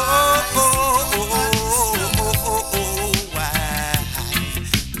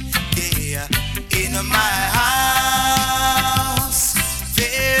 Yeah. In my house,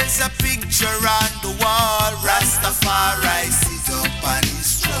 there's a picture on the wall. Rastafari sit up on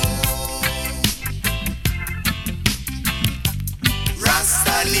his throne.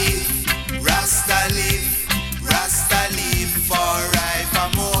 Rasta live, Rasta live, Rasta live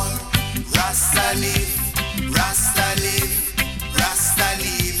forevermore. Rasta live, Rasta live, Rasta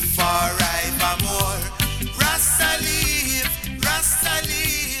live forevermore. Rasta live, Rasta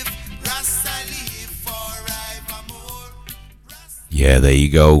live, Rasta live forevermore. Yeah, there you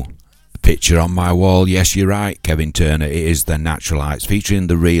go. Picture on my wall. Yes, you're right, Kevin Turner. It is the Naturalites featuring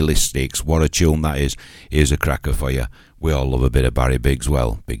the Realistics. What a tune that is. Here's a cracker for you. We all love a bit of Barry Biggs.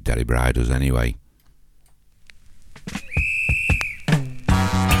 Well, Big Daddy Bry does anyway.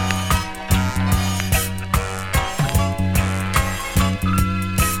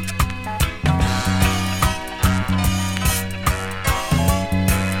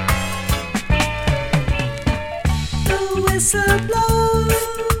 The whistle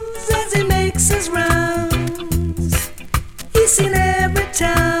blows as he makes his rounds. He's in every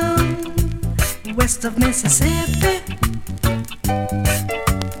town west of Mississippi.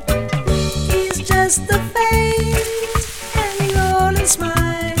 He's just a face hanging on and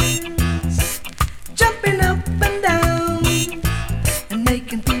smiles, jumping up and down and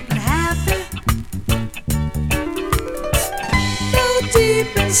making people happy. Though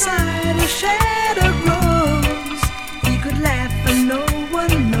deep inside a shadow grows, he could laugh and no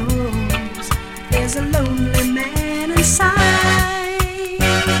one knows there's a lonely man inside.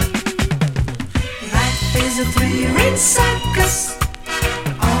 Life is a three-ring circus,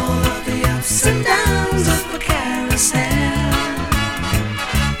 all of the ups and downs of a carousel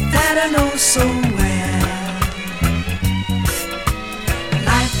that I know so well.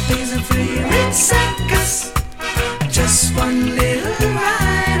 Life is a three-ring circus, just one little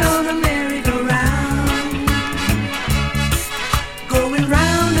ride on a merry-go-round, going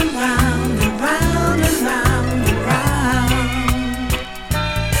round and round and round and round and round.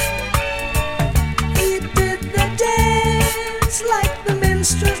 He did the dance like the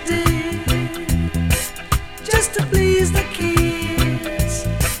minstrels did, just to please the kids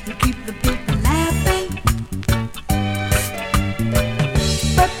and keep the people laughing.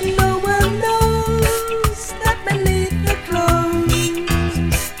 But no one knows that beneath the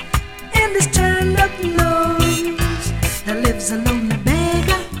clothes and his turned up nose,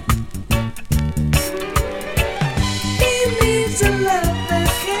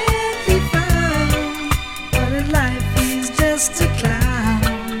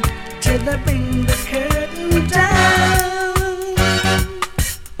 they bring the curtain down.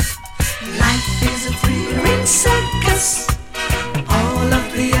 Life is a three-ring circus, all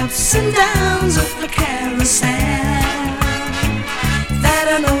of the ups and downs of the carousel that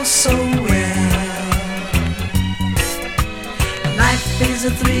I know so well. Life is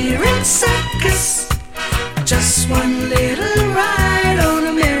a three-ring circus, just one little ride on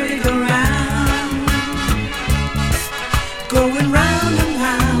a merry-go-round, going round and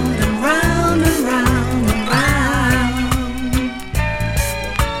round and round and round and round.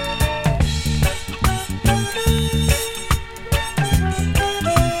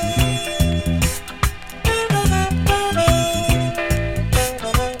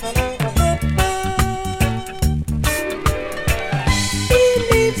 He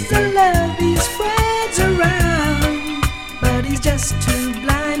needs the love he spreads around, but he's just too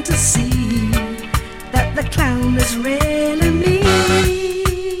blind to see that the clown is really me.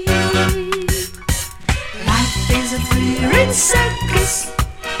 Life is a three-ring circus,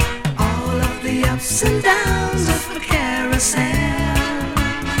 all of the ups and downs of a carousel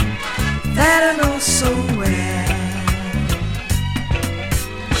that I know so well.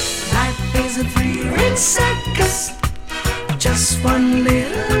 Life is a three-ring circus, just one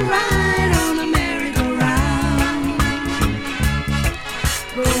little ride on a merry-go-round,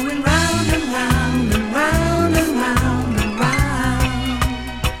 going round and round and round and round and round,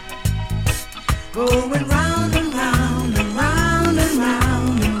 going round and round and round and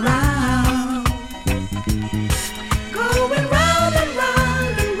round and round, going round and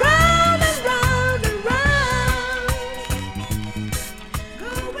round and round and round and round,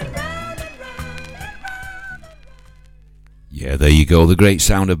 going round and round and round. Yeah, there you go. The great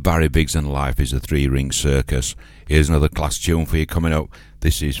sound of Barry Biggs and Life is a three-ring circus. Here's another class tune for you coming up.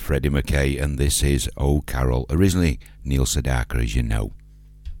 This is Freddie McKay and this is Oh Carol. Originally Neale Sedaka, as you know.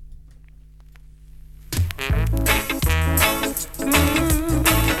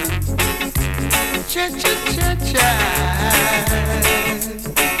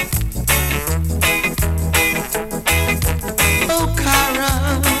 Oh, Cara,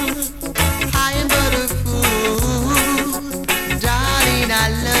 I am but a fool. Darling, I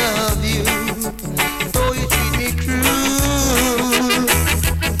love you, though you treat me cruel.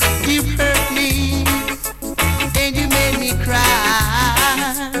 You hurt me, and you made me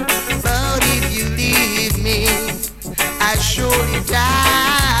cry. But if you leave me, I surely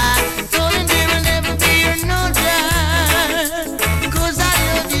die. Darling, there will never be another, 'cause I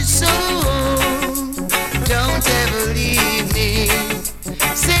love you so. Don't ever leave me.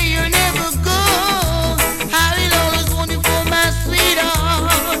 Say you'll never go. I will always want you for my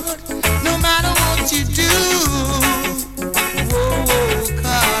sweetheart, no matter what you do. Whoa, whoa,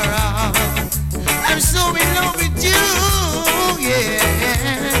 Cara, I'm so in love with you, yeah.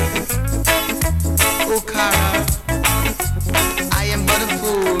 Oh, Cara, I am but a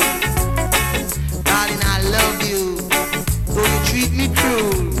fool. Darling, I love you, though you treat me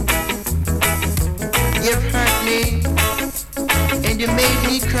cruel. You've hurt me, and you made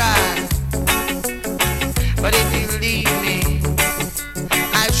me cry. But if you leave me,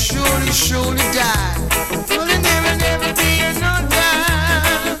 I surely, surely die. Well, there will never be another,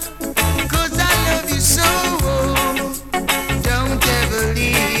 'cause I love you so. Don't ever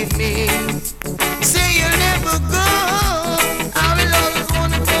leave me. Say you'll never go. I will always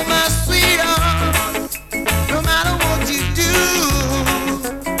want it for my sweetheart, no matter what you do.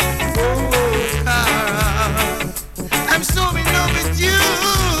 Oh, Cara, I'm so in love with you,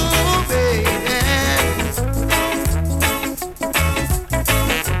 baby.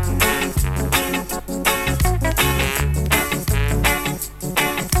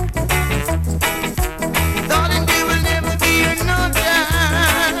 Darling, there will never be another,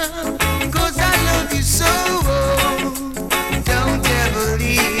 'cause I love you so. Don't ever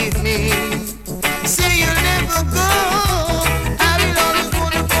leave me. Say you'll never go. I will always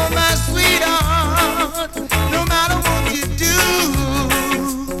want it for my sweetheart, no matter what you do.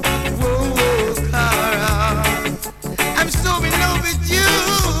 Whoa, whoa, Cara, I'm so in love with you,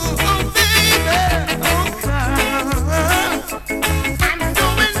 oh baby, oh Cara, I'm so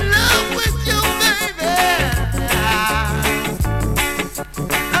in love with you, baby.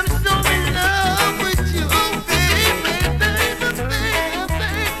 I'm so in love with you, oh baby, baby, baby,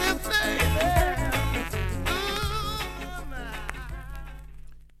 baby, baby. Ooh, my.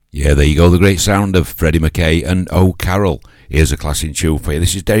 Yeah, there you go. The great sound of Freddie McKay and Oh Carol. Here's a classic tune for you.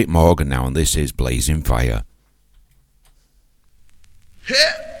 This is Derek Morgan now and this is Blazing Fire.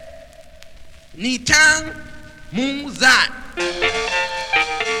 Nitang Muzat.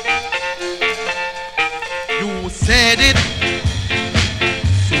 You said it,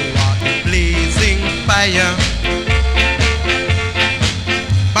 so I fire.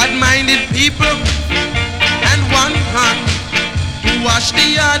 Bad-minded people and one hand to wash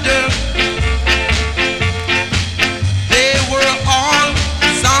the other. They were all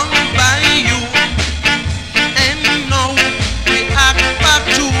sung by you, and now we act back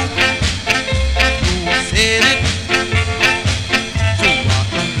to. You said it to a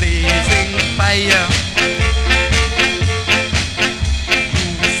blazing fire. You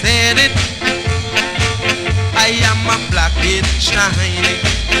said it, I am a black it shining.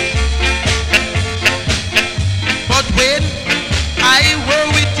 But when I were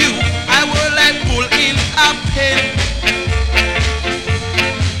with you, I were like bull in a pen.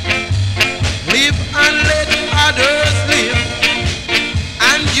 Live and let others live,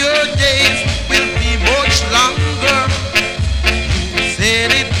 and your days will be much longer. You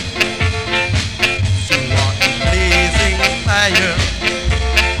said it, so what a blazing fire.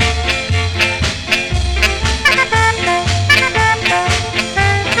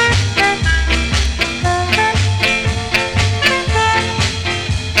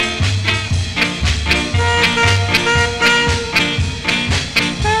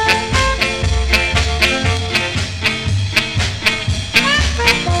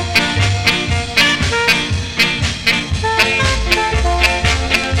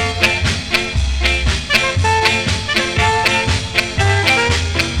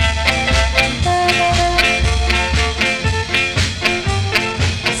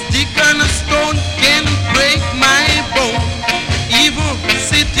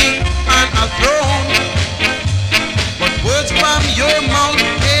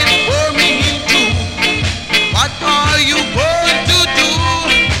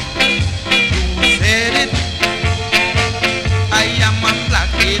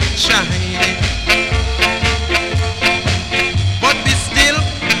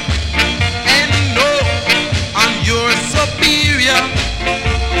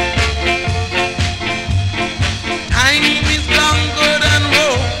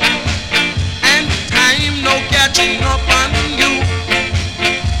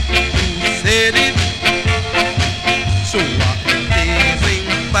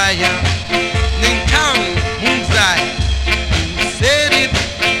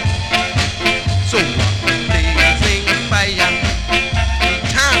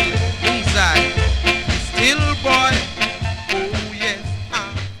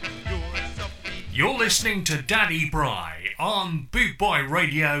 You're listening to Daddy Bry on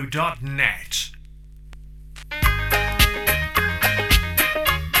bootboyradio.net.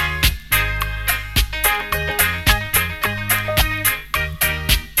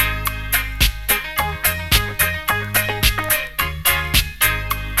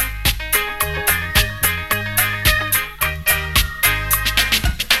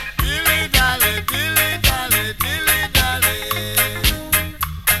 Dilly dally,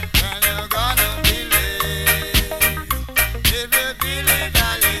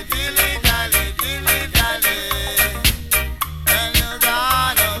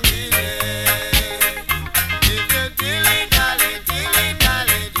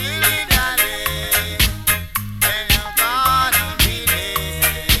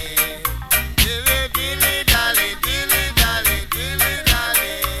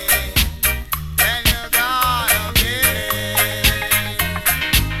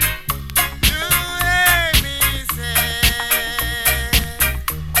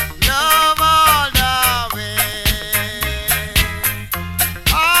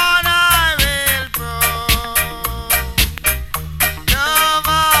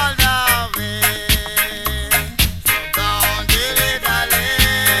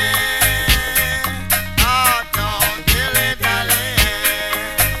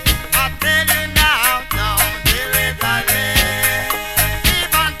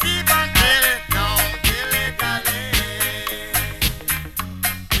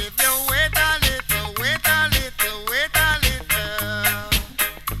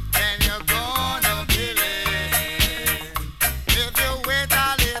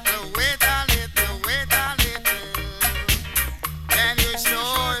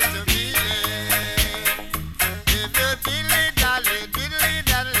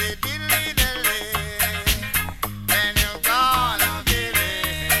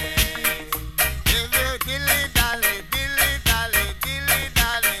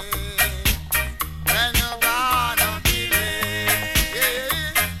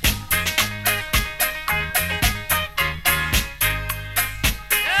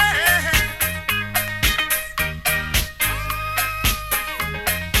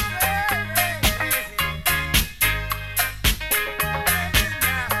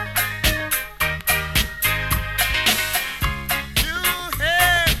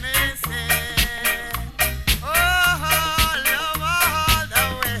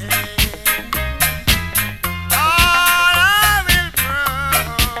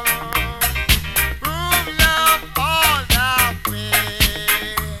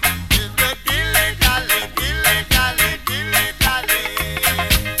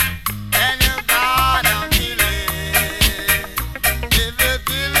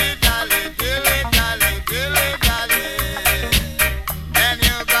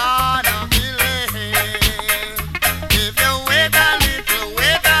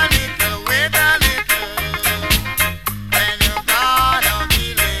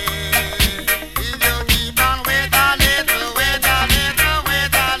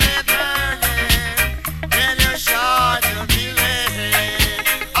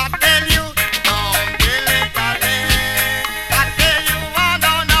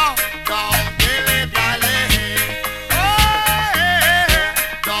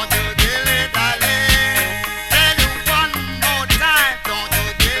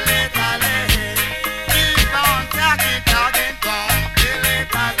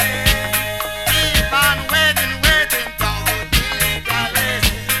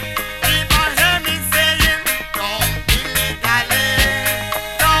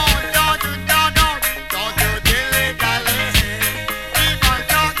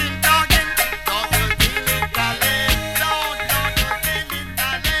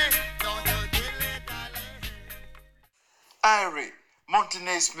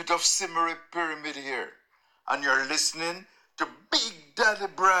 basement of Simmery Pyramid here, and you're listening to Big Daddy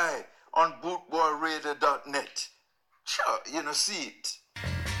Bry on bootboyradio.net. Sure, you know, see it.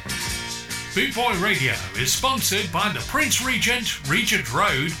 Bootboy Radio is sponsored by the Prince Regent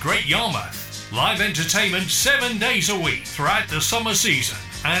Road, Great Yarmouth. Live entertainment 7 days a week throughout the summer season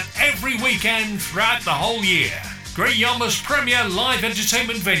and every weekend throughout the whole year. Great Yarmouth's premier live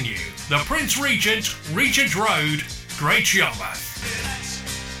entertainment venue, the Prince Regent Road, Great Yarmouth.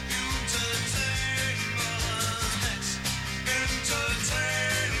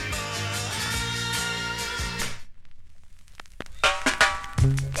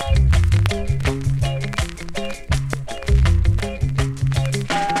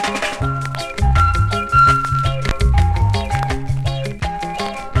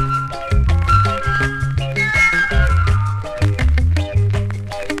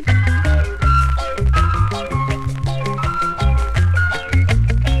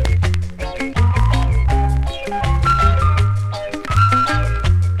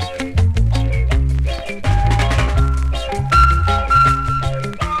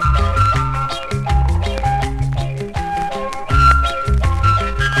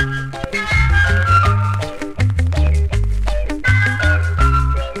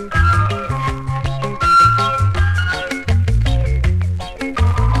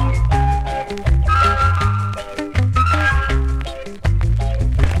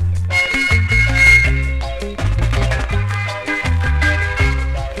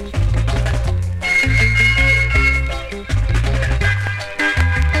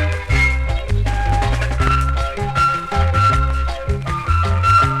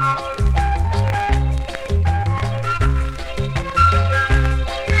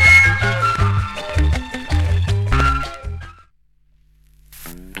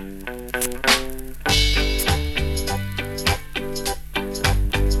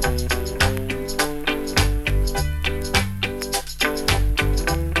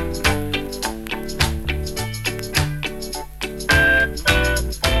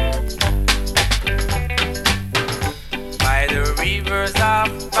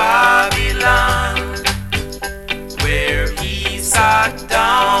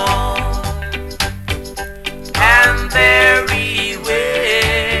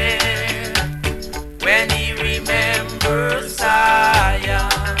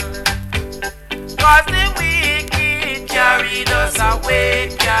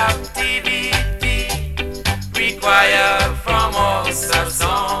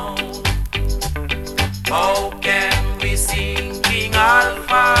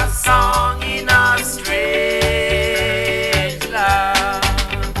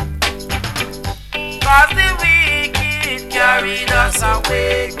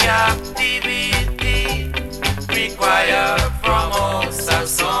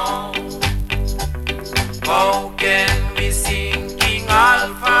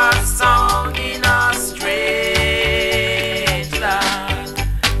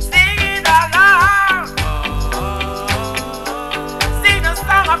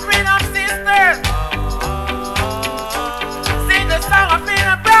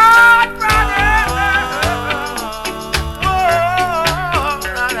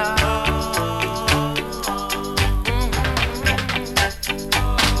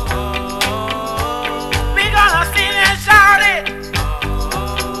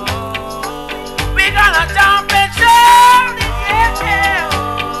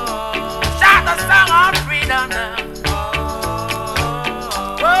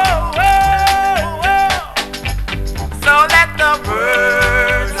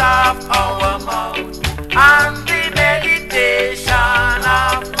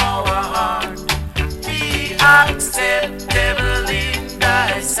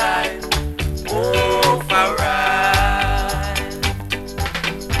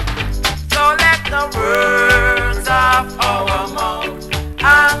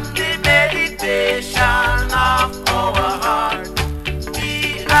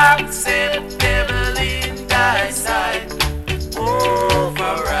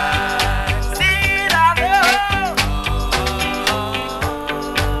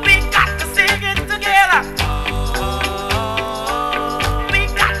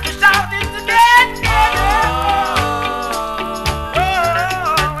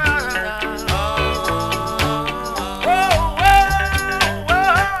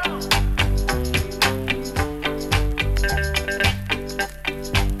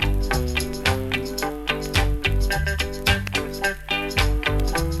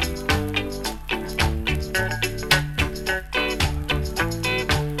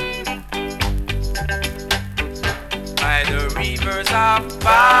 of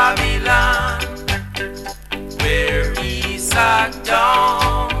Babylon, where he sat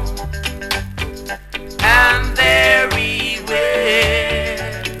down, and there he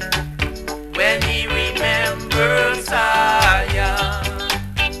wept when he remembered Zion.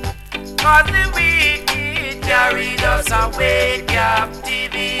 'Cause the wicked carried us away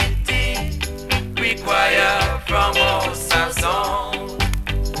captivity, require from us a song.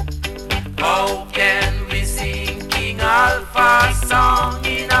 How can we sing King Alpha's song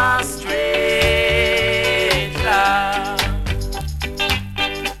in a strange land?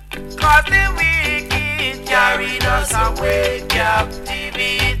 'Cause the wicked carried us away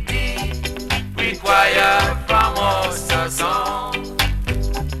captivity, require from us a song.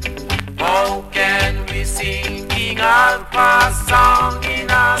 How can we sing King Alpha's song in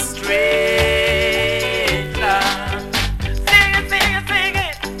a strange land? Sing it, sing it, sing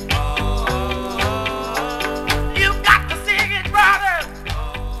it. You got to sing it, brother.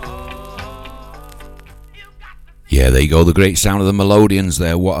 Yeah, there you go, the great sound of the Melodians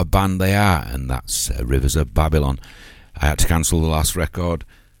there. What a band they are. And that's Rivers of Babylon. I had to cancel the last record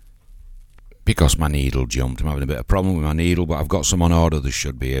because my needle jumped. I'm having a bit of a problem with my needle, but I've got some on order that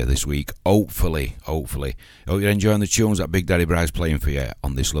should be here this week. Hopefully. Hope you're enjoying the tunes that Big Daddy Bry's playing for you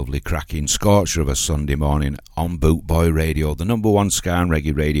on this lovely cracking scorcher of a Sunday morning on Bootboy Radio, the number one ska and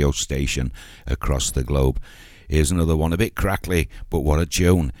reggae radio station across the globe. Here's another one, a bit crackly, but what a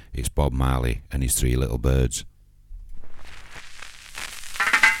tune. It's Bob Marley and his Three Little Birds.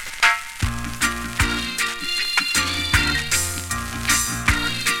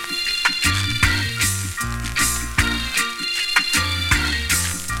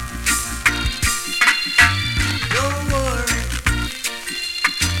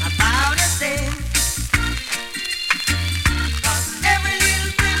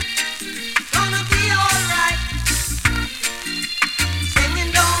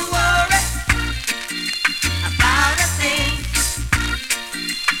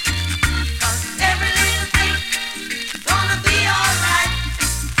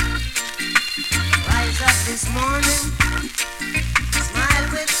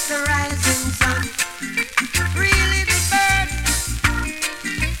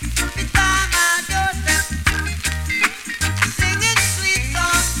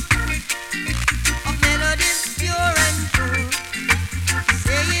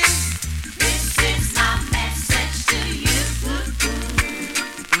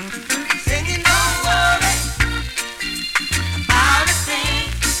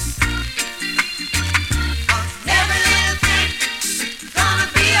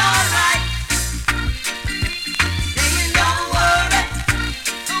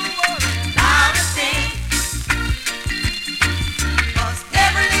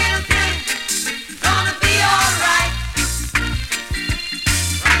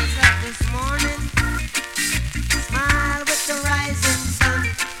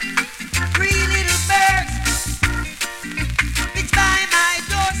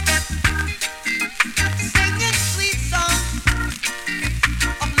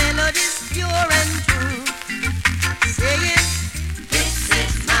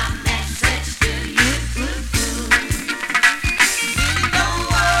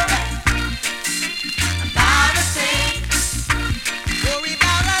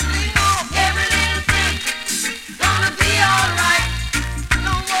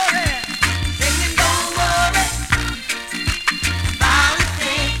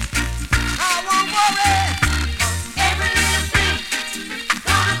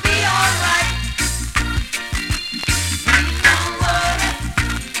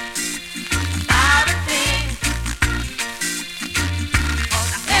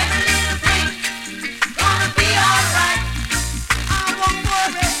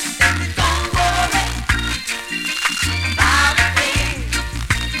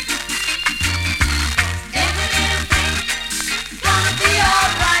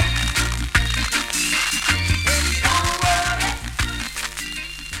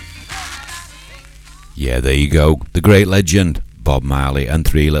 Yeah, there you go. The great legend, Bob Marley and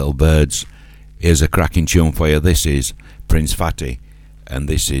Three Little Birds. Here's a cracking tune for you. This is Prince Fatty, and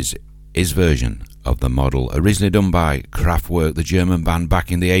this is his version of the model, originally done by Kraftwerk, the German band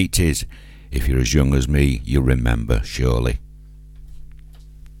back in the 80s. If you're as young as me, you'll remember, surely.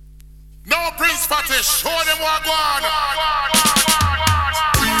 No, Prince Fatty, show them what go on.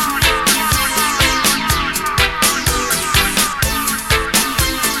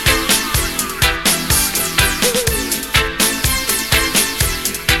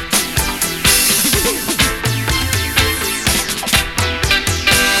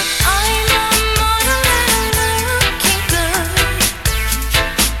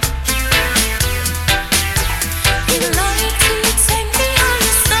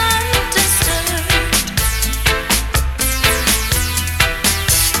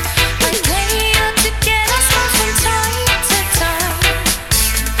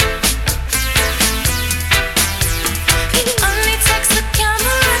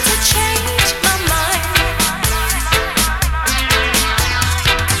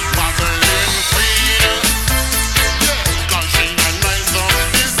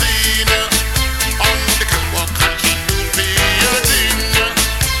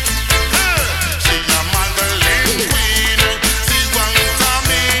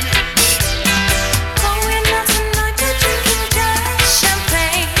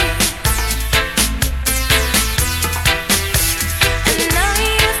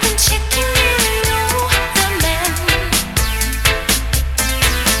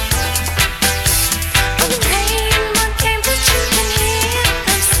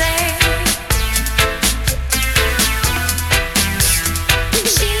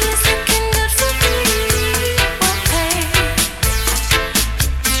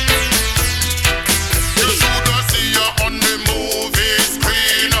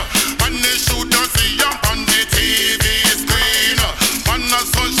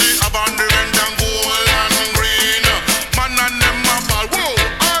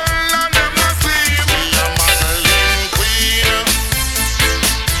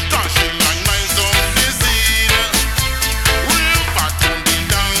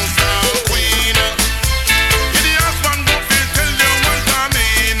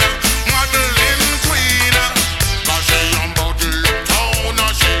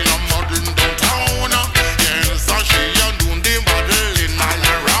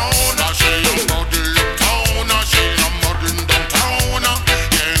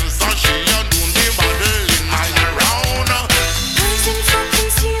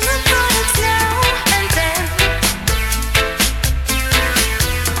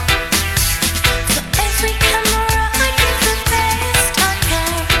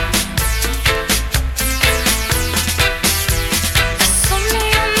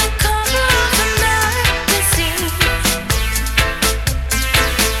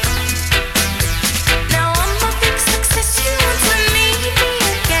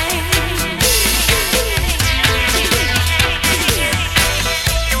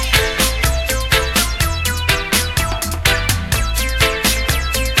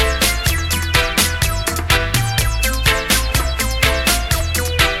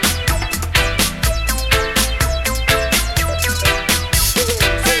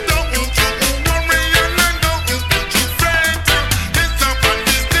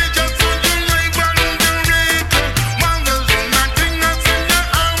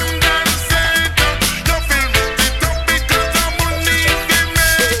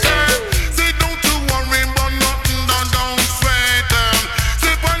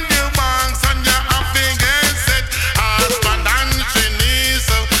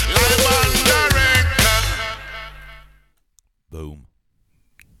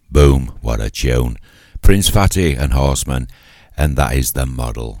 tune. Prince Fatty and Horseman, and that is The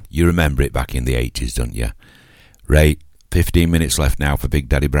Model. You remember it back in the 80s, don't you? Right, 15 minutes left now for Big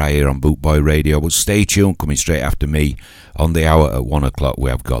Daddy Bry here on Bootboy Radio, but stay tuned, coming straight after me on the hour at 1 o'clock we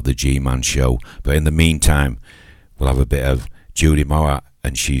have got the G-Man Show. But in the meantime, we'll have a bit of Judy Mowatt,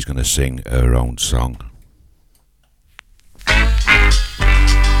 and she's going to sing her own song.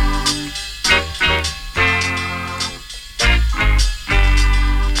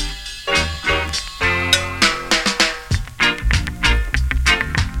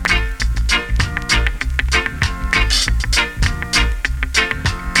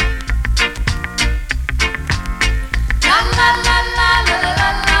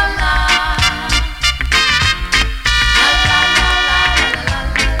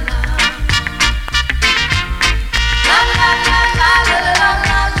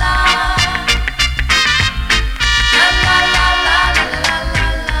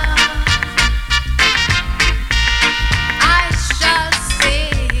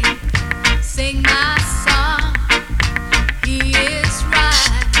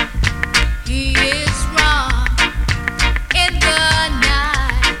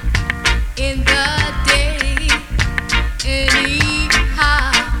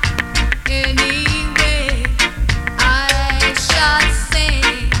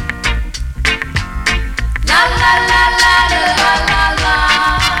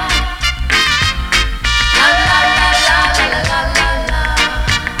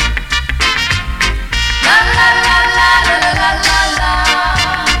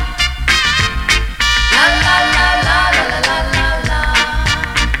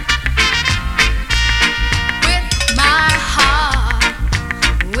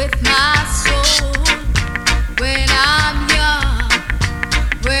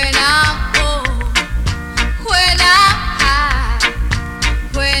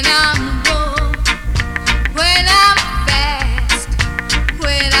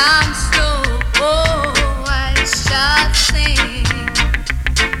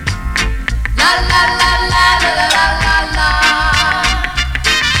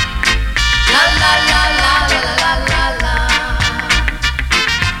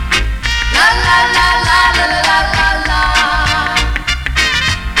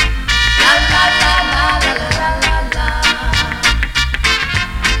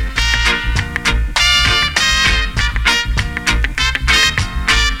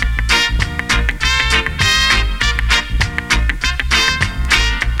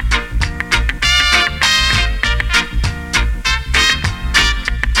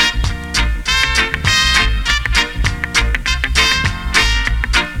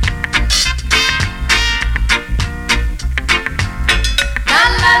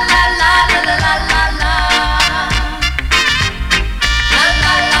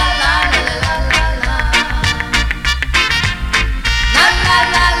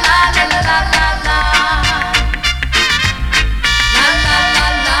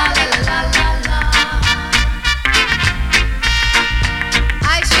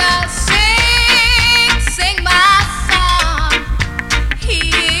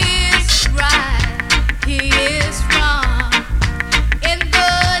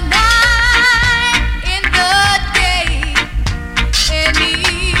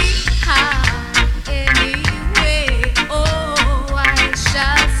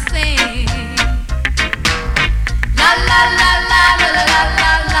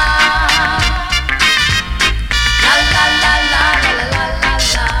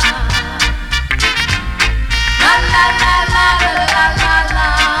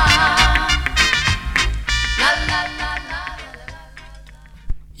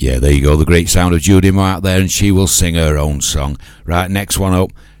 Yeah, there you go, the great sound of Judy Mowatt there, and she will sing her own song. Right, next one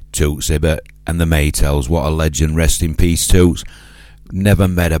up, Toots Hibbert and the Maytals. What a legend, rest in peace, Toots. Never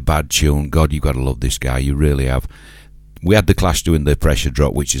met a bad tune. God, you've got to love this guy, you really have. We had the Clash doing the Pressure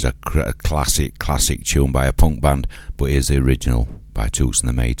Drop, which is a classic tune by a punk band, but here's the original by Toots and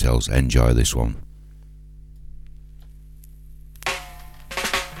the Maytals. Enjoy this one.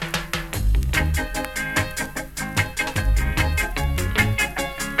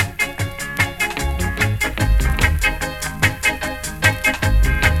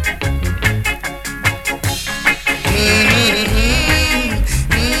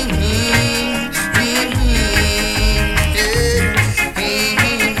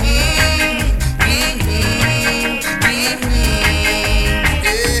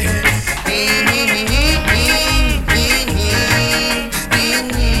 Mm-hmm.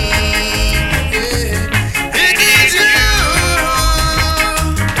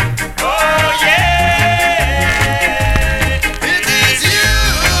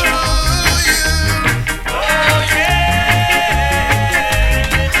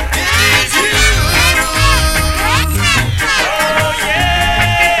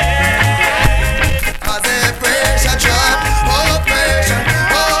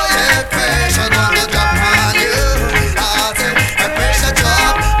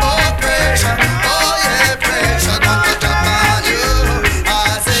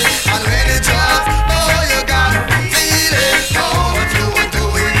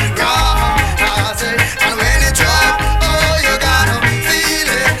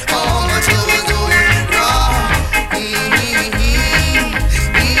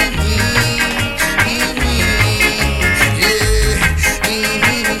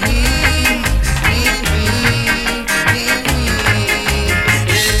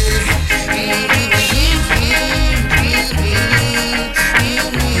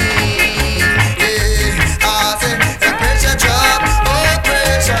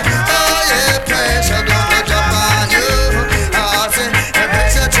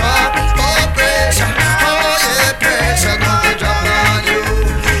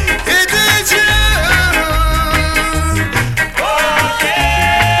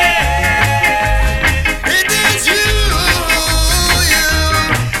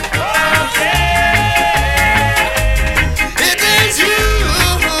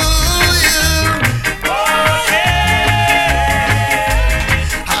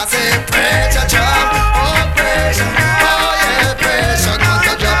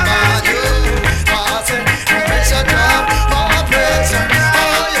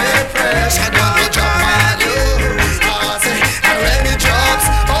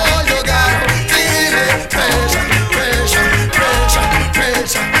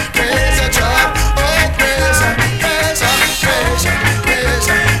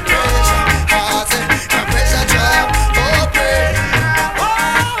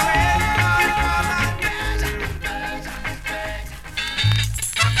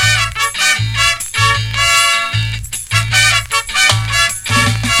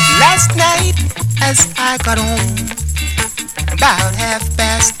 As I got home, about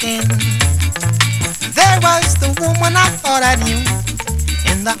 10:30, there was the woman I thought I knew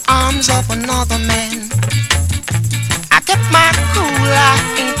in the arms of another man. I kept my cool, I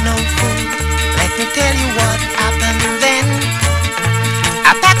ain't no fool. Let me tell you what happened then.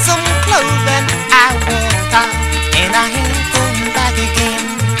 I packed some clothes and I walked out, and I ain't going back again.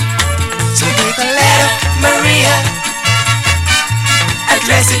 So take a letter, Maria,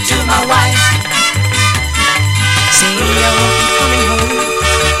 address it to my wife. Say I won't be coming home,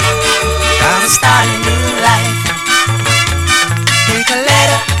 gotta start a new life. Take a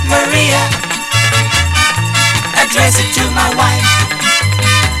letter, Maria, address it to my wife.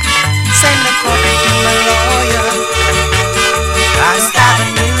 Send a copy to my lawyer, gotta start a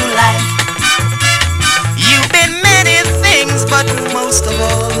new life. You've been many things, but most of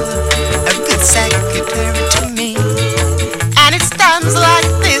all, a good secretary to me. And it's times like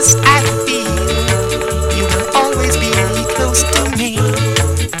this I feel you will always be close to me.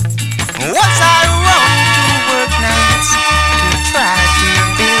 Was I wrong to work nights to try to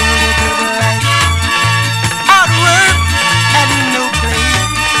build a good life? Hard work and no play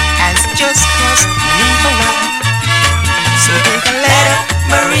has just cost me a life. So take a letter,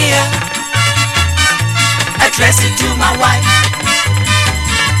 Maria, address it to my wife.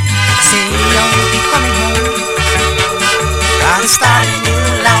 Say I will be coming home, gotta start a new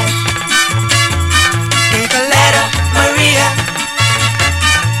life. Take a letter, Maria,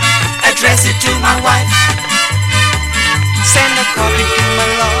 address it to my wife. Send a copy to my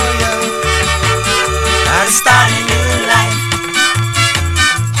lawyer, gotta start a new life.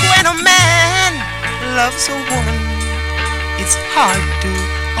 When a man loves a woman, it's hard to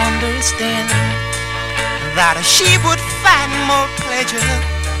understand that she would find more pleasure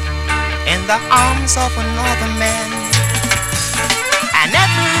in the arms of another man. I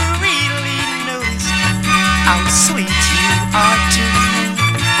never really noticed how sweet you are to me.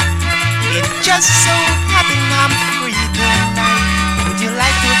 It just so happened I'm free tonight. Would you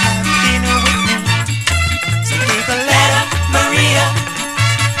like to have dinner with me? So take a letter, Maria,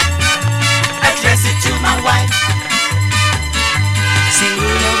 address it to my wife. Say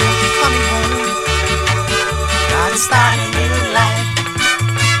I will be coming home, gotta start a new life.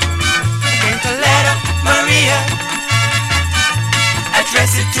 Take a letter, Maria,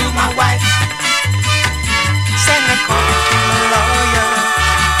 address it to my wife. Send a copy to my lawyer,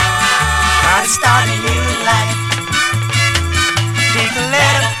 gotta start a new life. Take a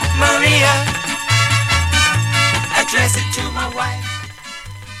letter, Maria, address it to my wife.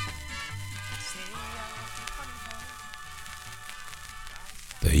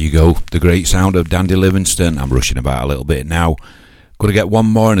 There you go, the great sound of Dandy Livingston. I'm rushing about a little bit now. Got to get one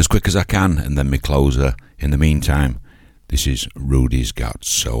more in as quick as I can, and then my closer. In the meantime, this is Rudy's Got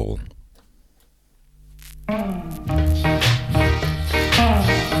Soul.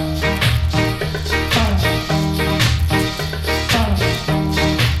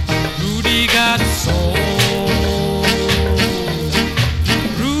 Rudy got soul.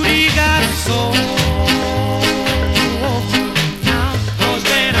 Rudy got soul. Now, 'cause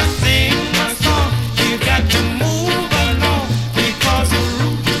when I sing my song, you got to move along, because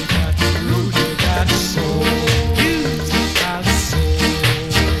Rudy got soul. You got soul.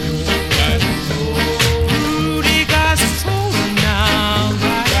 Rudy got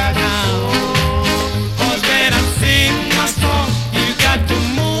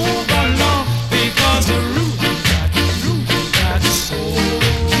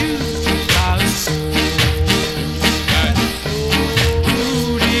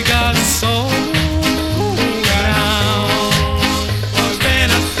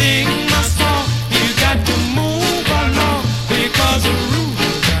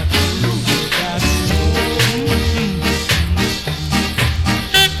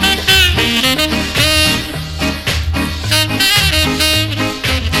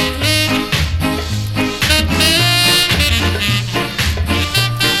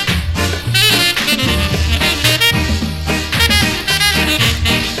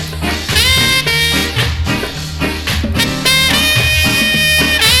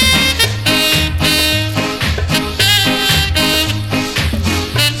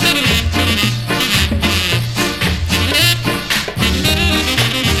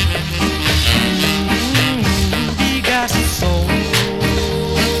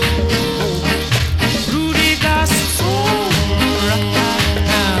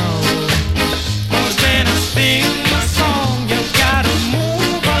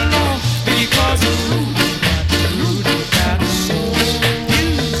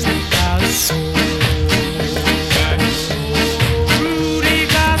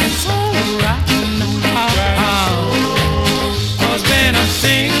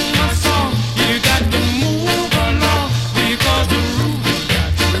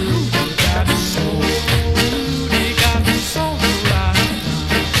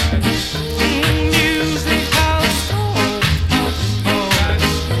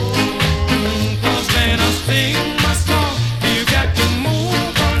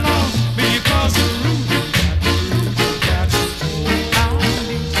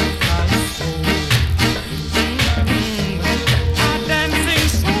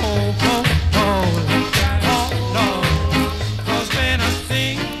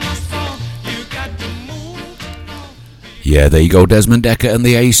sing a song, you got to move along. Yeah, there you go, Desmond Decker and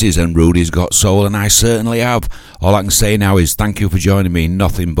the Aces, and Rudy's got soul, and I certainly have. All I can say now is thank you for joining me.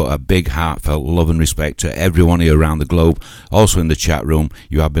 Nothing but a big heartfelt love and respect to everyone here around the globe. Also in the chat room,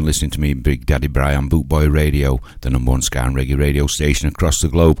 you have been listening to me, Big Daddy Bri, on Bootboy Radio, the #1 ska and reggae radio station across the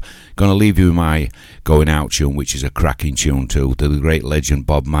globe. Gonna leave you with my going out tune, which is a cracking tune too, to the great legend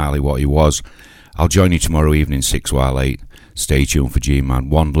Bob Marley, what he was. I'll join you tomorrow evening, 6 while 8. Stay tuned for G-Man.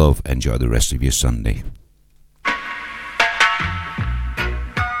 One love. Enjoy the rest of your Sunday.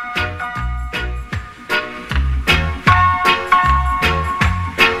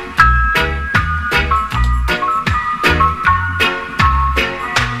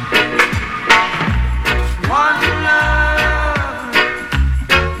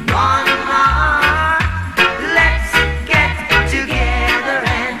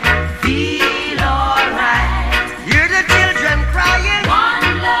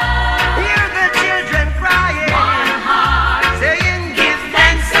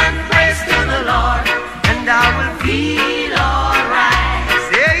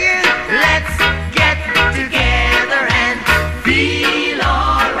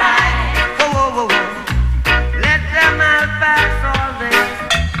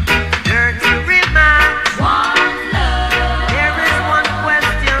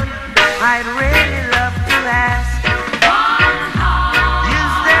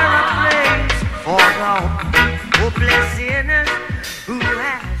 Bless